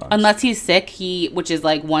wearing socks. Unless he's sick, which is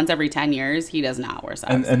like once every 10 years, he does not wear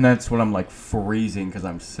socks. and that's when I'm like freezing because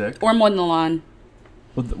I'm sick. Or mowing the lawn.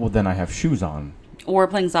 Well, then I have shoes on. Or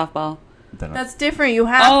playing softball. Then That's different. You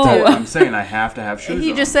have Oh. to. I'm saying I have to have shoes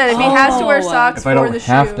He on. just said if he has to wear Oh. socks If I for don't the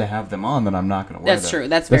have shoe. to have them on, then I'm not going to wear That's them. true.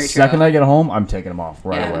 That's The very true. second I get home, I'm taking them off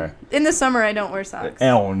right Yeah. away. In the summer, I don't wear socks.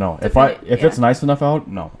 Oh no! If Yeah. it's nice enough out,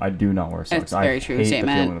 no, I do not wear socks. It's very true I hate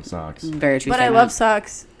statement. the feeling of socks. Very true But I statement. love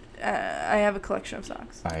socks. I have a collection of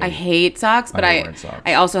socks. I hate socks, but hate I wearing socks.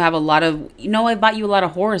 I also have a lot of... I bought you a lot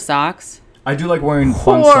of horror socks. I do like wearing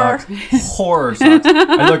fun Whore. socks. Horror socks.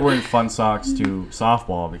 I do like wearing fun socks to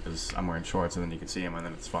softball because I'm wearing shorts and then you can see them and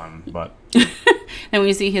then it's fun. But And when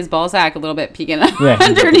you see his ball sack a little bit peeking up Yeah, he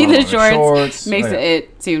underneath put his them on the shorts, shorts. makes Oh, yeah.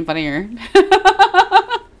 it seem funnier.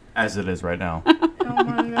 as it is right now. Oh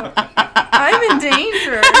my God. I'm in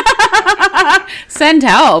danger. Send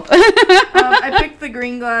help. I picked the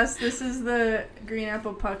green glass. This is the green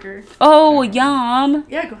apple pucker. Oh, yum.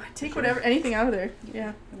 Yeah, go ahead. Take whatever, anything out of there.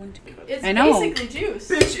 Yeah. It's I know. basically juice.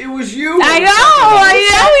 Bitch, it was you. I know.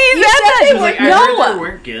 He said that. they were- I heard they No.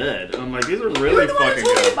 weren't good. I'm like, these are You were really the one who fucking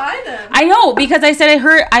told me to good. buy them. I know, because I said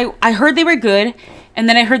I heard they were good, and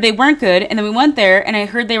then I heard they weren't good, and then we went there, and I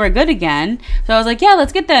heard they were good again. So I was like, yeah,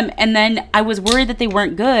 let's get them. And then I was worried that they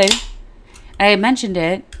weren't good. I mentioned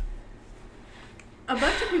it. A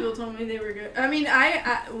bunch of people told me they were good. I mean,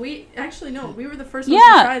 we actually no, we were the first ones to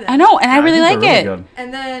try Yeah, them. I know, and I really think like they're it. really good.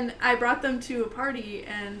 And then I brought them to a party,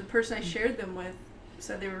 and the person I shared them with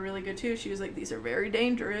said they were really good too. She was like, "These are very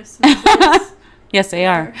dangerous." And I said, Yes, they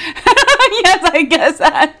are. Yes, I guess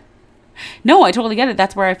that. No, I totally get it.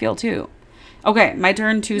 That's where I feel too. Okay, my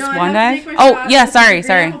turn to No, I swan have to dive. take my Oh, shot. yeah, This is sorry, Green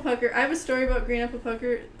sorry. Apple Pucker. I have a story about green apple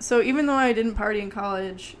pucker. So even though I didn't party in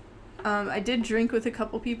college, I did drink with a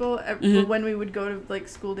couple people when we would go to like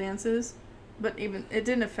school dances. But even it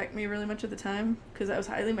didn't affect me really much at the time because I was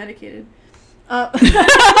highly medicated.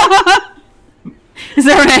 Is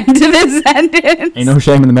there an end to this sentence? Ain't no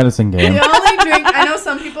shame in the medicine game. The only drink I know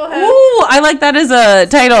some people have. Ooh, I like that as a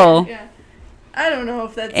title. Yeah. I don't know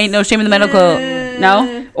if that's. Ain't no shame in the medical.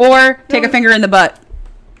 No? Or take a finger in the butt.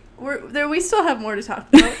 We still have more to talk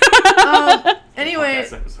about. Anyway,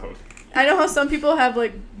 Podcast episode. I know how some people have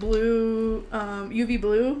like blue, UV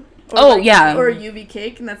blue. Or Oh, like, yeah. Or UV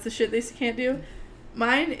cake, and that's the shit they can't do.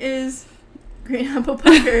 Mine is green apple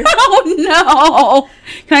pucker. Oh, no.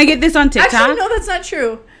 Can I get this on TikTok? Actually, no, that's not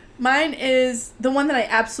true. Mine is the one that I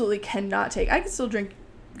absolutely cannot take. I can still drink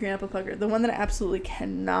green apple pucker. The one that I absolutely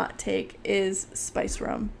cannot take is spiced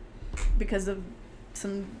rum because of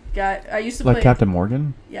some guy I used to Like play. Captain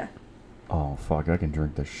Morgan? Yeah. Oh, fuck. I can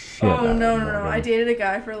drink the shit out Oh of no. Morgan. I dated a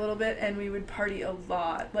guy for a little bit, and we would party a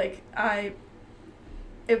lot. Like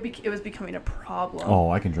it was becoming a problem. Oh,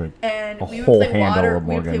 I can drink. And a we would whole play handle of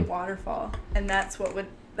We would play Morgan. Waterfall, and that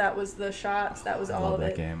was the shots. That was I all love of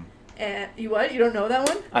that it. game. And you what? You don't know that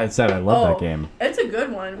one? I said I love that Oh, game. It's a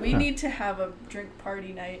good one. We Huh. need to have a drink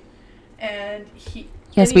party night. And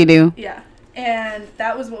Yes, we do. Yeah. And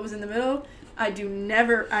that was what was in the middle. I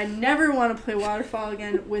never want to play Waterfall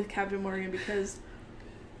again with Captain Morgan because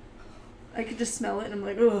I could just smell it and I'm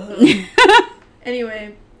like, ugh.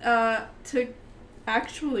 Anyway, to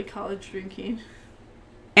actually college drinking.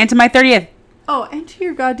 And to my 30th. Oh, and to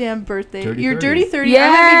your goddamn birthday. Dirty Your 30. dirty 30.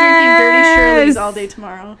 I'm going to be drinking Dirty Shirley's Yes. all day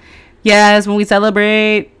tomorrow. Yes, when we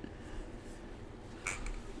celebrate.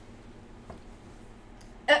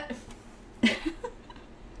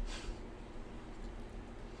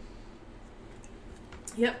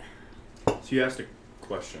 Yep. So you asked a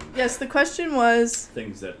question. Yes, the question was,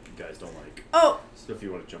 Things that guys don't like. oh, So if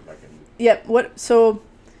you want to jump back in. yep. What? So,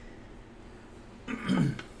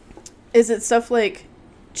 is it stuff like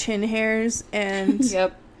chin hairs and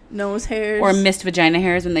Yep. nose hairs? Or missed vagina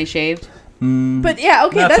hairs when they shaved. But yeah,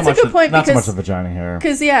 okay, Not that's so a good much point Not so much because of vagina hair.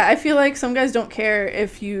 yeah, I feel like some guys don't care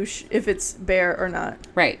if if it's bare or not.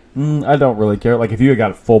 Right. I don't really care. Like, if you got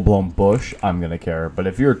a full-blown bush, I'm going to care. But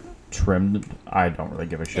if you're trimmed, I don't really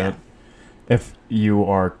give a shit. Yeah. If you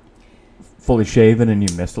are fully shaven and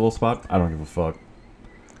you missed a little spot, I don't give a fuck.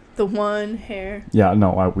 The one hair. Yeah,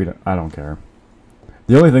 no, I don't care.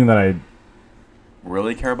 The only thing that I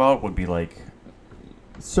really care about would be, like,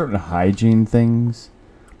 certain hygiene things.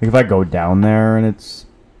 Like, if I go down there and it's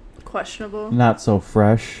Questionable. not so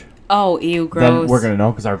fresh, Oh, ew, gross. then we're going to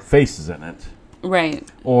know because our face is in it. Right.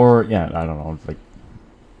 Or, yeah, I don't know. Like,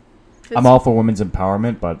 If I'm it's- all for women's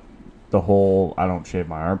empowerment, but the whole I don't shave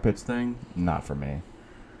my armpits thing, not for me.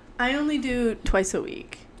 I only do twice a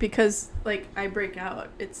week because like I break out.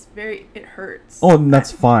 It hurts. Oh, and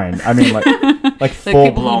that's fine. I mean, like full people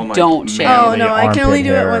who blown, like, don't shave. Oh manly no, I can only armpit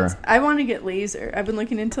do hair. it once. I want to get laser. I've been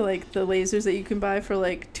looking into like the lasers that you can buy for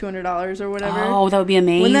like $200 or whatever. Oh, that would be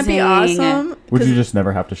amazing. Wouldn't that be awesome? Would you 'Cause- just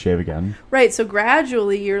never have to shave again? right? So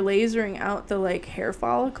gradually you're lasering out the like hair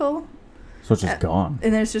follicle, So it's just gone.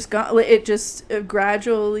 and there's just gone. It just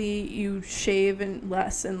gradually you shave and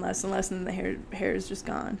less and less and less, and then the hair is just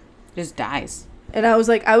gone. Just dies. And I was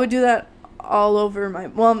like, I would do that all over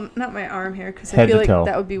not my arm hair because I Head feel to like toe.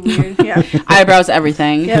 that would be weird. Yeah. Eyebrows,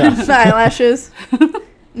 everything. Yeah, the eyelashes.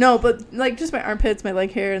 No, but like just my armpits, my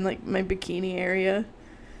leg hair, and like my bikini area.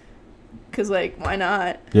 Cause like, why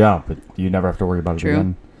not? Yeah, but you never have to worry about it True.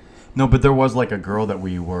 again. No, but there was like a girl that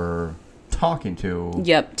we were talking to.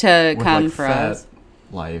 Yep, to with, come like, for fat us.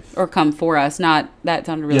 life. Or come for us. Not, that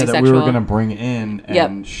sounded really yeah, that sexual. we were gonna bring in, Yep.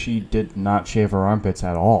 and she did not shave her armpits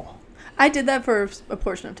at all. I did that for a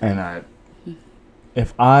portion of time. And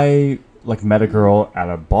if I like met a girl at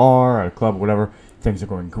a bar, at a club, whatever, things are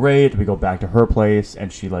going great. We go back to her place,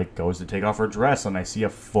 and she like goes to take off her dress, and I see a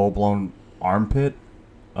full blown armpit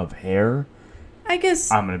of hair. I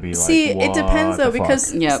guess. I'm gonna be like, See, it depends though, "What the fuck?"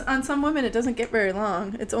 because Yep. on some women it doesn't get very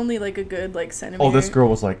long. It's only like a good like centimeter. Oh, this girl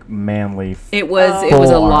was like manly. It was Oh. it was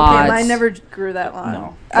a Full arm. lot. Okay, mine never grew that long.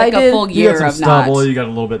 No. Like I a did. full You year got some of stubble. not. You got a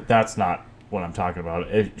little bit. That's not what I'm talking about.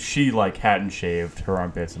 She like hadn't shaved her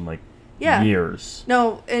armpits in like Yeah. years.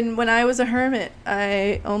 No, and when I was a hermit,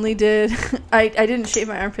 I only did. I didn't shave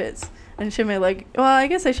my armpits. I didn't shave my leg. Well, I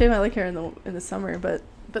guess I shave my leg hair in the summer, but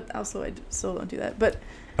also still don't do that. But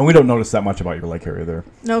And we don't notice that much about your leg hair either.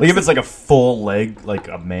 no, Like if 'cause- it's like a full leg, like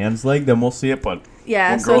a man's leg, then we'll see it. But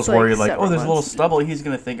yeah, when so girls it's, like, worry, like, oh, separate there's a little ones. stubble, he's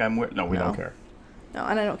gonna think I'm weird. No, we No. don't care. No,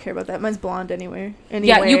 and I don't care about that. Mine's blonde anyway.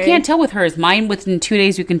 Yeah, you can't tell with hers. Mine, within 2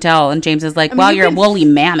 days, you can tell. And James is like, I mean, wow, you you're a can- woolly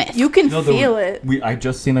mammoth. You can No, feel it. I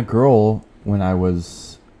just seen a girl when I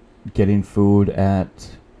was getting food at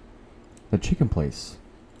the chicken place.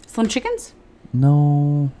 Slim Chickens?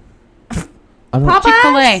 No, I don't. Papa?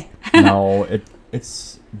 Chick-fil-A. No,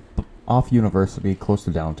 it's off University, close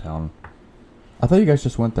to downtown. I thought you guys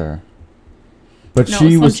just went there. But No, she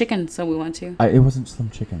Slim was. Chicken, so we went to. It wasn't Slim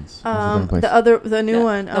Chickens. It was a different place. The new The-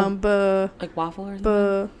 one. Like waffle or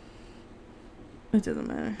something? It doesn't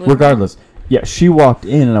matter. Regardless, yeah, she walked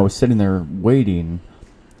in and I was sitting there waiting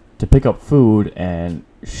to pick up food, and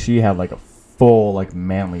she had like a full like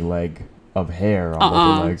manly leg of hair on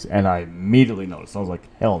both her legs, and I immediately noticed. I was like,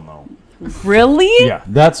 hell no. Really? Yeah,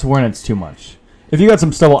 that's when it's too much. If you got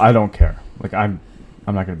some stubble, I don't care. Like I'm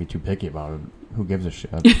not gonna be too picky about it. Who gives a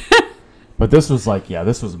shit? But this was like,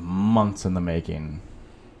 this was months in the making.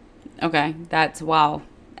 Okay, that's wow.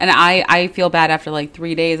 And I feel bad after like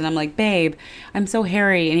 3 days, and I'm like, babe, I'm so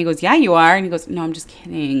hairy. And he goes, yeah, you are. And he goes, no, I'm just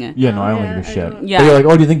kidding. Yeah, no, I don't yeah, give a I shit. don't- Yeah. But you're like,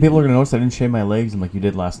 oh, do you think people are gonna notice I didn't shave my legs? I'm like, you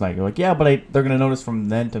did last night. You're like, yeah, but they're gonna notice from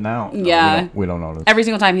then to now. No, Yeah. we don't notice. Every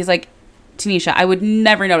single time he's like, Tanisha, I would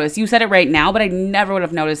never notice. You said it right now, but I never would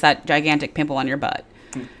have noticed that gigantic pimple on your butt.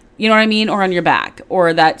 You know what I mean? Or on your back.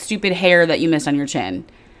 Or that stupid hair that you missed on your chin.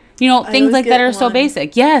 You know, I things always like that get are so one.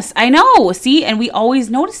 basic. Yes, I know. See? And we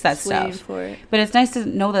always notice that Waiting stuff. for it. But it's nice to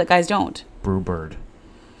know that guys don't. Brewbird.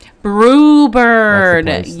 Brewbird.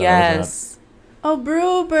 That's the place that I was Yes. Oh,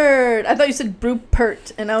 Brewbird. I thought you said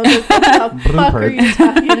Brewpert, and I was like, what the fuck are you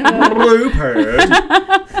talking about?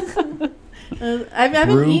 Brewbird. I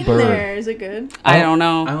haven't eaten Brewbird. there. Is it good? I don't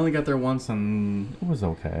know. I only got there once, and it was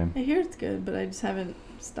okay. I hear it's good, but I just haven't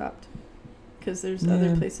stopped. Because there's Yeah.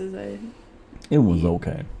 other places It was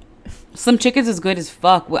okay. Slim Chickens is good as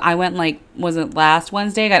fuck. I went was it last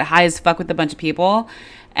Wednesday? I got high as fuck with a bunch of people.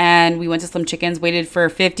 And we went to Slim Chickens, waited for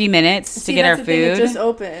 50 minutes to get our that's the thing, it food. just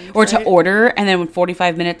opened. Or to right? order, and then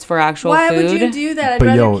 45 minutes for actual Why food. would you do that? I'd But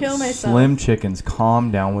rather yo, kill myself. Slim Chickens, calm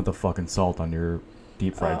down with the fucking salt on your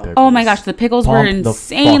deep fried pickles. Oh my gosh, the pickles were Pump the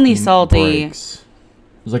insanely fucking salty. brakes.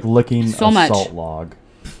 It was like licking So a much. salt log.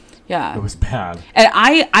 Yeah. It was bad. And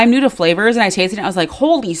I'm new to flavors, and I tasted it. I was like,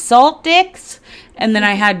 holy salt dicks. And then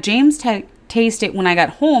I had James taste it when I got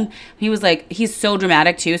home. He was like, he's so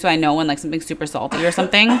dramatic too, so I know when like something's super salty or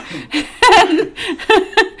something.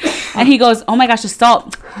 And he goes, oh my gosh, the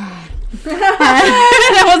salt. And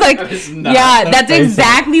I was like, not yeah, the that's face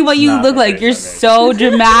exactly what you not look the like. face You're I made. so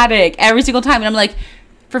dramatic every single time. And I'm like,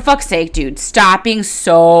 for fuck's sake, dude, stop being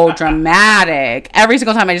so dramatic. Every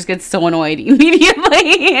single time I just get so annoyed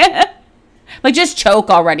immediately. Like, just choke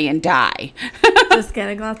already and die. Just get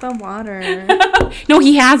a glass of water. No,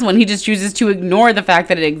 he has one. He just chooses to ignore the fact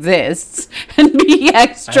that it exists and be I have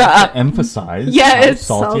extra. to emphasize Yes.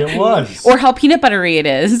 how salty Salty. it was. Or how peanut buttery it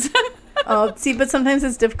is. Oh, see, but sometimes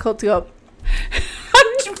it's difficult to go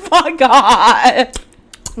Fuck off.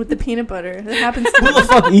 with the peanut butter. That happens to Who the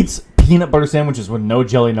fuck eats peanut butter sandwiches with no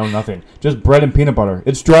jelly, no nothing? Just bread and peanut butter.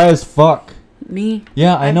 It's dry as fuck. Me.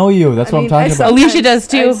 Yeah, I know you. That's what I'm talking about. Alicia does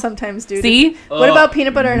too. I sometimes do. See? What about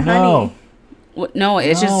peanut butter and honey? No,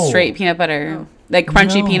 it's No. just straight peanut butter. Oh. Like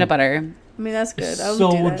crunchy No. peanut butter. I mean, that's good. It's I would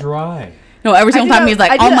so do that. dry. No, every single do time that- he's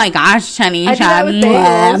like, I do oh that- my gosh, Chenny. I do that with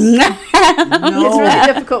No. It's really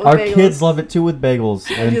difficult with Our bagels. kids love it too with bagels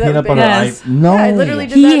and do that peanut with butter. bagels. No. Yeah, I literally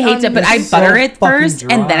did He that hates on it, but I It's so butter it fucking first,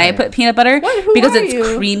 and then I dry. put peanut butter What? Who because are it's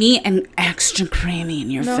you? creamy and extra creamy in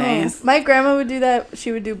your No. face. My grandma would do that.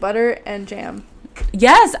 She would do butter and jam.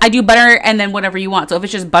 Yes, I do butter and then whatever you want. So if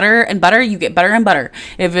it's just butter and butter, you get butter and butter.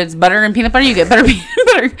 If it's butter and peanut butter, you get butter peanut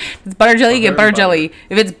butter. If it's butter jelly, you get butter Butter and jelly.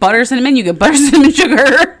 If it's butter cinnamon, you get butter cinnamon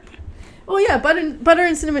sugar. Oh yeah, butter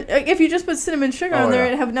and cinnamon. If you just put cinnamon sugar Oh, on there,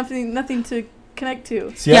 yeah. it'd have nothing to connect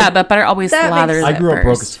to. See, Yeah, but butter always That makes slathers I it grew up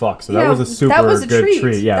broke as first. fuck, so Yeah, that was a super that was a good treat.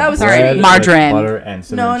 treat. Yeah, That was a bread treat. with Margarine. butter and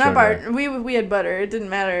cinnamon No, not sugar. butter. We had butter. It didn't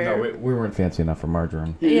matter. No, we weren't fancy enough for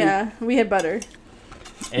margarine. Yeah, we had butter.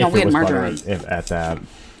 No, If we it had was butter margarine. at that.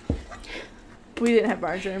 We didn't have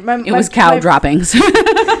margarine. It was cow my, droppings.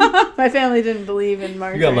 My family didn't believe in You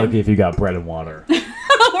margarine. got lucky if you got bread and water.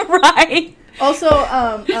 Right. Also,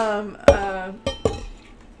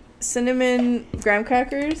 cinnamon graham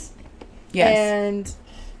crackers Yes.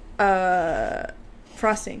 and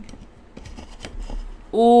frosting.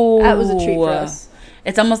 Ooh. That was a treat for us.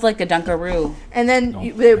 It's almost like a Dunkaroo. And then No,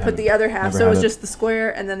 they would haven't. put the other half, Never so it was had it. just the square,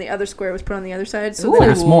 and then the other square was put on the other side. So Ooh. then,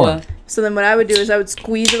 Like a s'more. so then what I would do is I would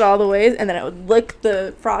squeeze it all the way, and then I would lick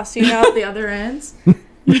the frosting out the other ends, and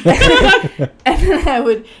then I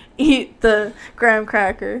would eat the graham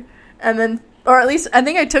cracker, and then, or at least I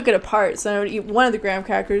think I took it apart. So I would eat one of the graham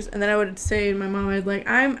crackers, and then I would say to my mom, I'd like,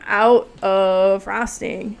 I'm out of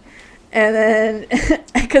frosting, and then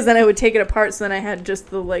because then I would take it apart, so then I had just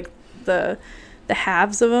the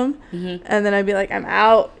halves of them, Mm-hmm. and then I'd be like, I'm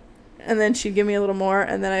out, and then she'd give me a little more,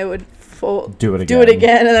 and then I would Do it again. do it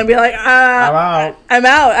again, and I'd be like, I'm out. I'm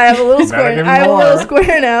out. I have a little Gotta square. give me I have a little more.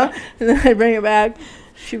 square now, and then I'd bring it back.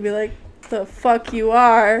 She'd be like, the fuck you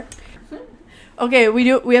are. Okay, we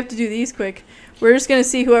have to do these quick. We're just gonna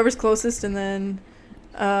see whoever's closest, and then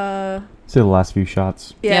See the last few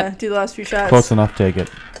shots. Yep. do the last few shots Close enough, take it.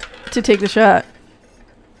 to take the shot.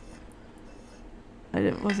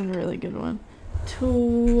 Wasn't a really good one.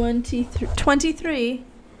 23.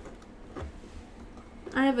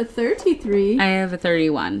 I have a 33 I have a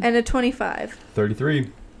 31. and a 25. 33.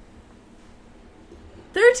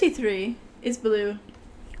 33 is blue.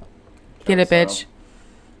 Get it, bitch.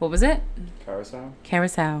 What was it? Carousel?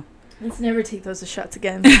 Carousel. Let's never take those as shots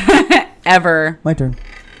again. Ever. My turn.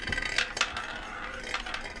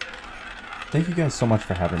 Thank you guys so much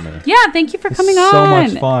for having me. Yeah, thank you for It's coming so on.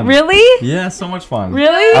 much fun. Really? Yeah, so much fun.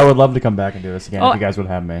 Really? I would love to come back and do this again Oh. if you guys would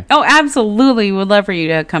have me. Oh, absolutely. Would love for you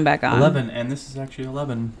to come back on. 11, and this is actually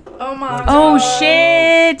 11. Oh my Oh,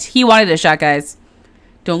 shit. He wanted a shot, guys.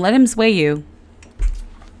 Don't let him sway you.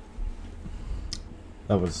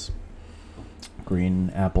 That was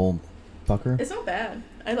green apple fucker. It's not bad.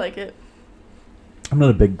 I like it. I'm not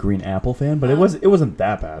a big green apple fan, but it wasn't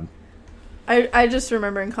that bad. I just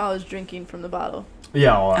remember in college drinking from the bottle.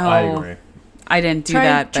 Yeah, well, I Oh. agree. I didn't do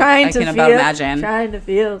that, but trying I to can feel, about imagine. Trying to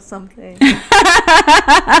feel something.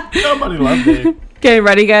 Somebody loved me. Okay,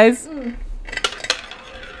 ready, guys?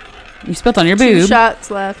 You spilled on your 2 boob.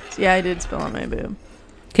 shots left. Yeah, I did spill on my boob.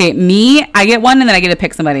 Okay, me, I get one, and then I get to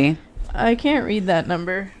pick somebody. I can't read that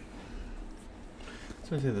number.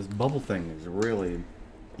 So I say this bubble thing is really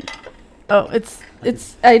Oh, it's.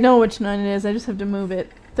 I know which one it is. I just have to move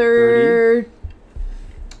it. Third.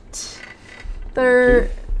 I'm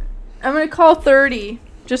gonna call 30,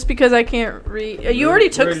 just because I can't read. You already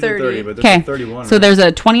took 30. but Okay, 31. so there's a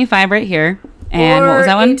 25 right here. And what was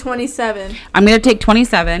that one? 27. I'm going to take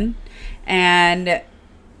 27. And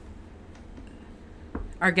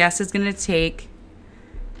our guest is going to take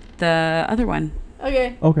the other one.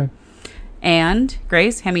 Okay. Okay. And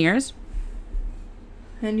Grace, hand me yours.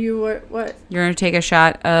 And you were what? You're going to take a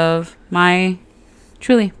shot of my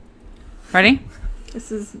Truly. Ready?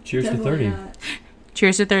 This is. Cheers to definitely 30. not-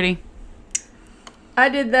 Cheers to 30. I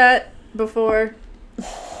did that before.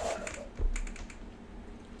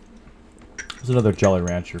 There's another Jolly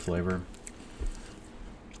Rancher flavor.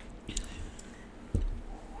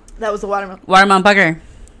 That was the watermelon. Watermelon pucker.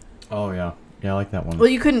 Oh, yeah. Yeah, I like that one. Well,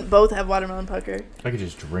 you couldn't both have watermelon pucker. I could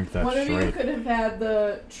just drink that One of you straight. could have had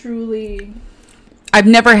the Truly. I've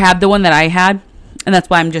never had the one that I had. And that's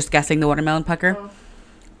why I'm just guessing the watermelon pucker. Oh.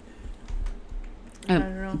 I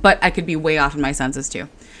don't know. But I could be way off in my senses too.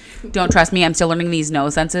 Don't trust me. I'm still learning these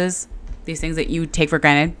no senses. These things that you take for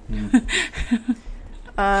granted.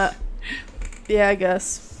 Yeah, I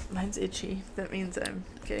guess mine's itchy. That means I'm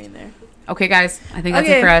getting there. Okay, guys. I think that's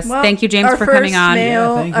Okay, it for us. well, Thank you, James, our for coming first on.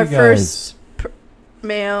 male- Yeah, thank our you guys. first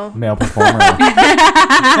male. Male performer.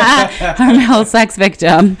 Our male sex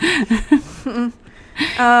victim.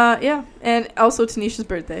 Yeah, and also Tanisha's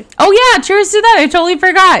birthday. Oh, yeah. Cheers to that. I totally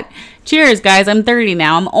forgot. Cheers, guys. I'm 30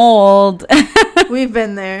 now. I'm old. We've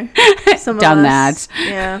been there. Some of Done us. that.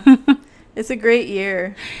 Yeah. It's a great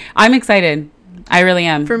year. I'm excited. I really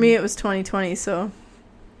am. For me, it was 2020, so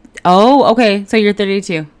Oh, okay. So you're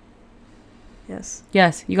 32. yes.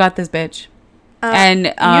 Yes, you got this, bitch. And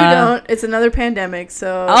you don't. It's another pandemic,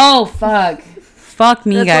 so Oh, fuck. Fuck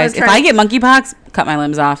me, That's what I'm guys. If trying I get monkeypox, cut my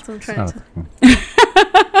limbs off. so I'm trying to.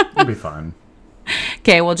 It'll be fine.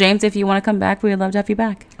 Okay, well, James, if you want to come back, we would love to have you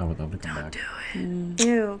back. I would love to come back.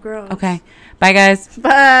 Ew, gross. Okay. Bye, guys.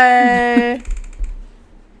 Bye.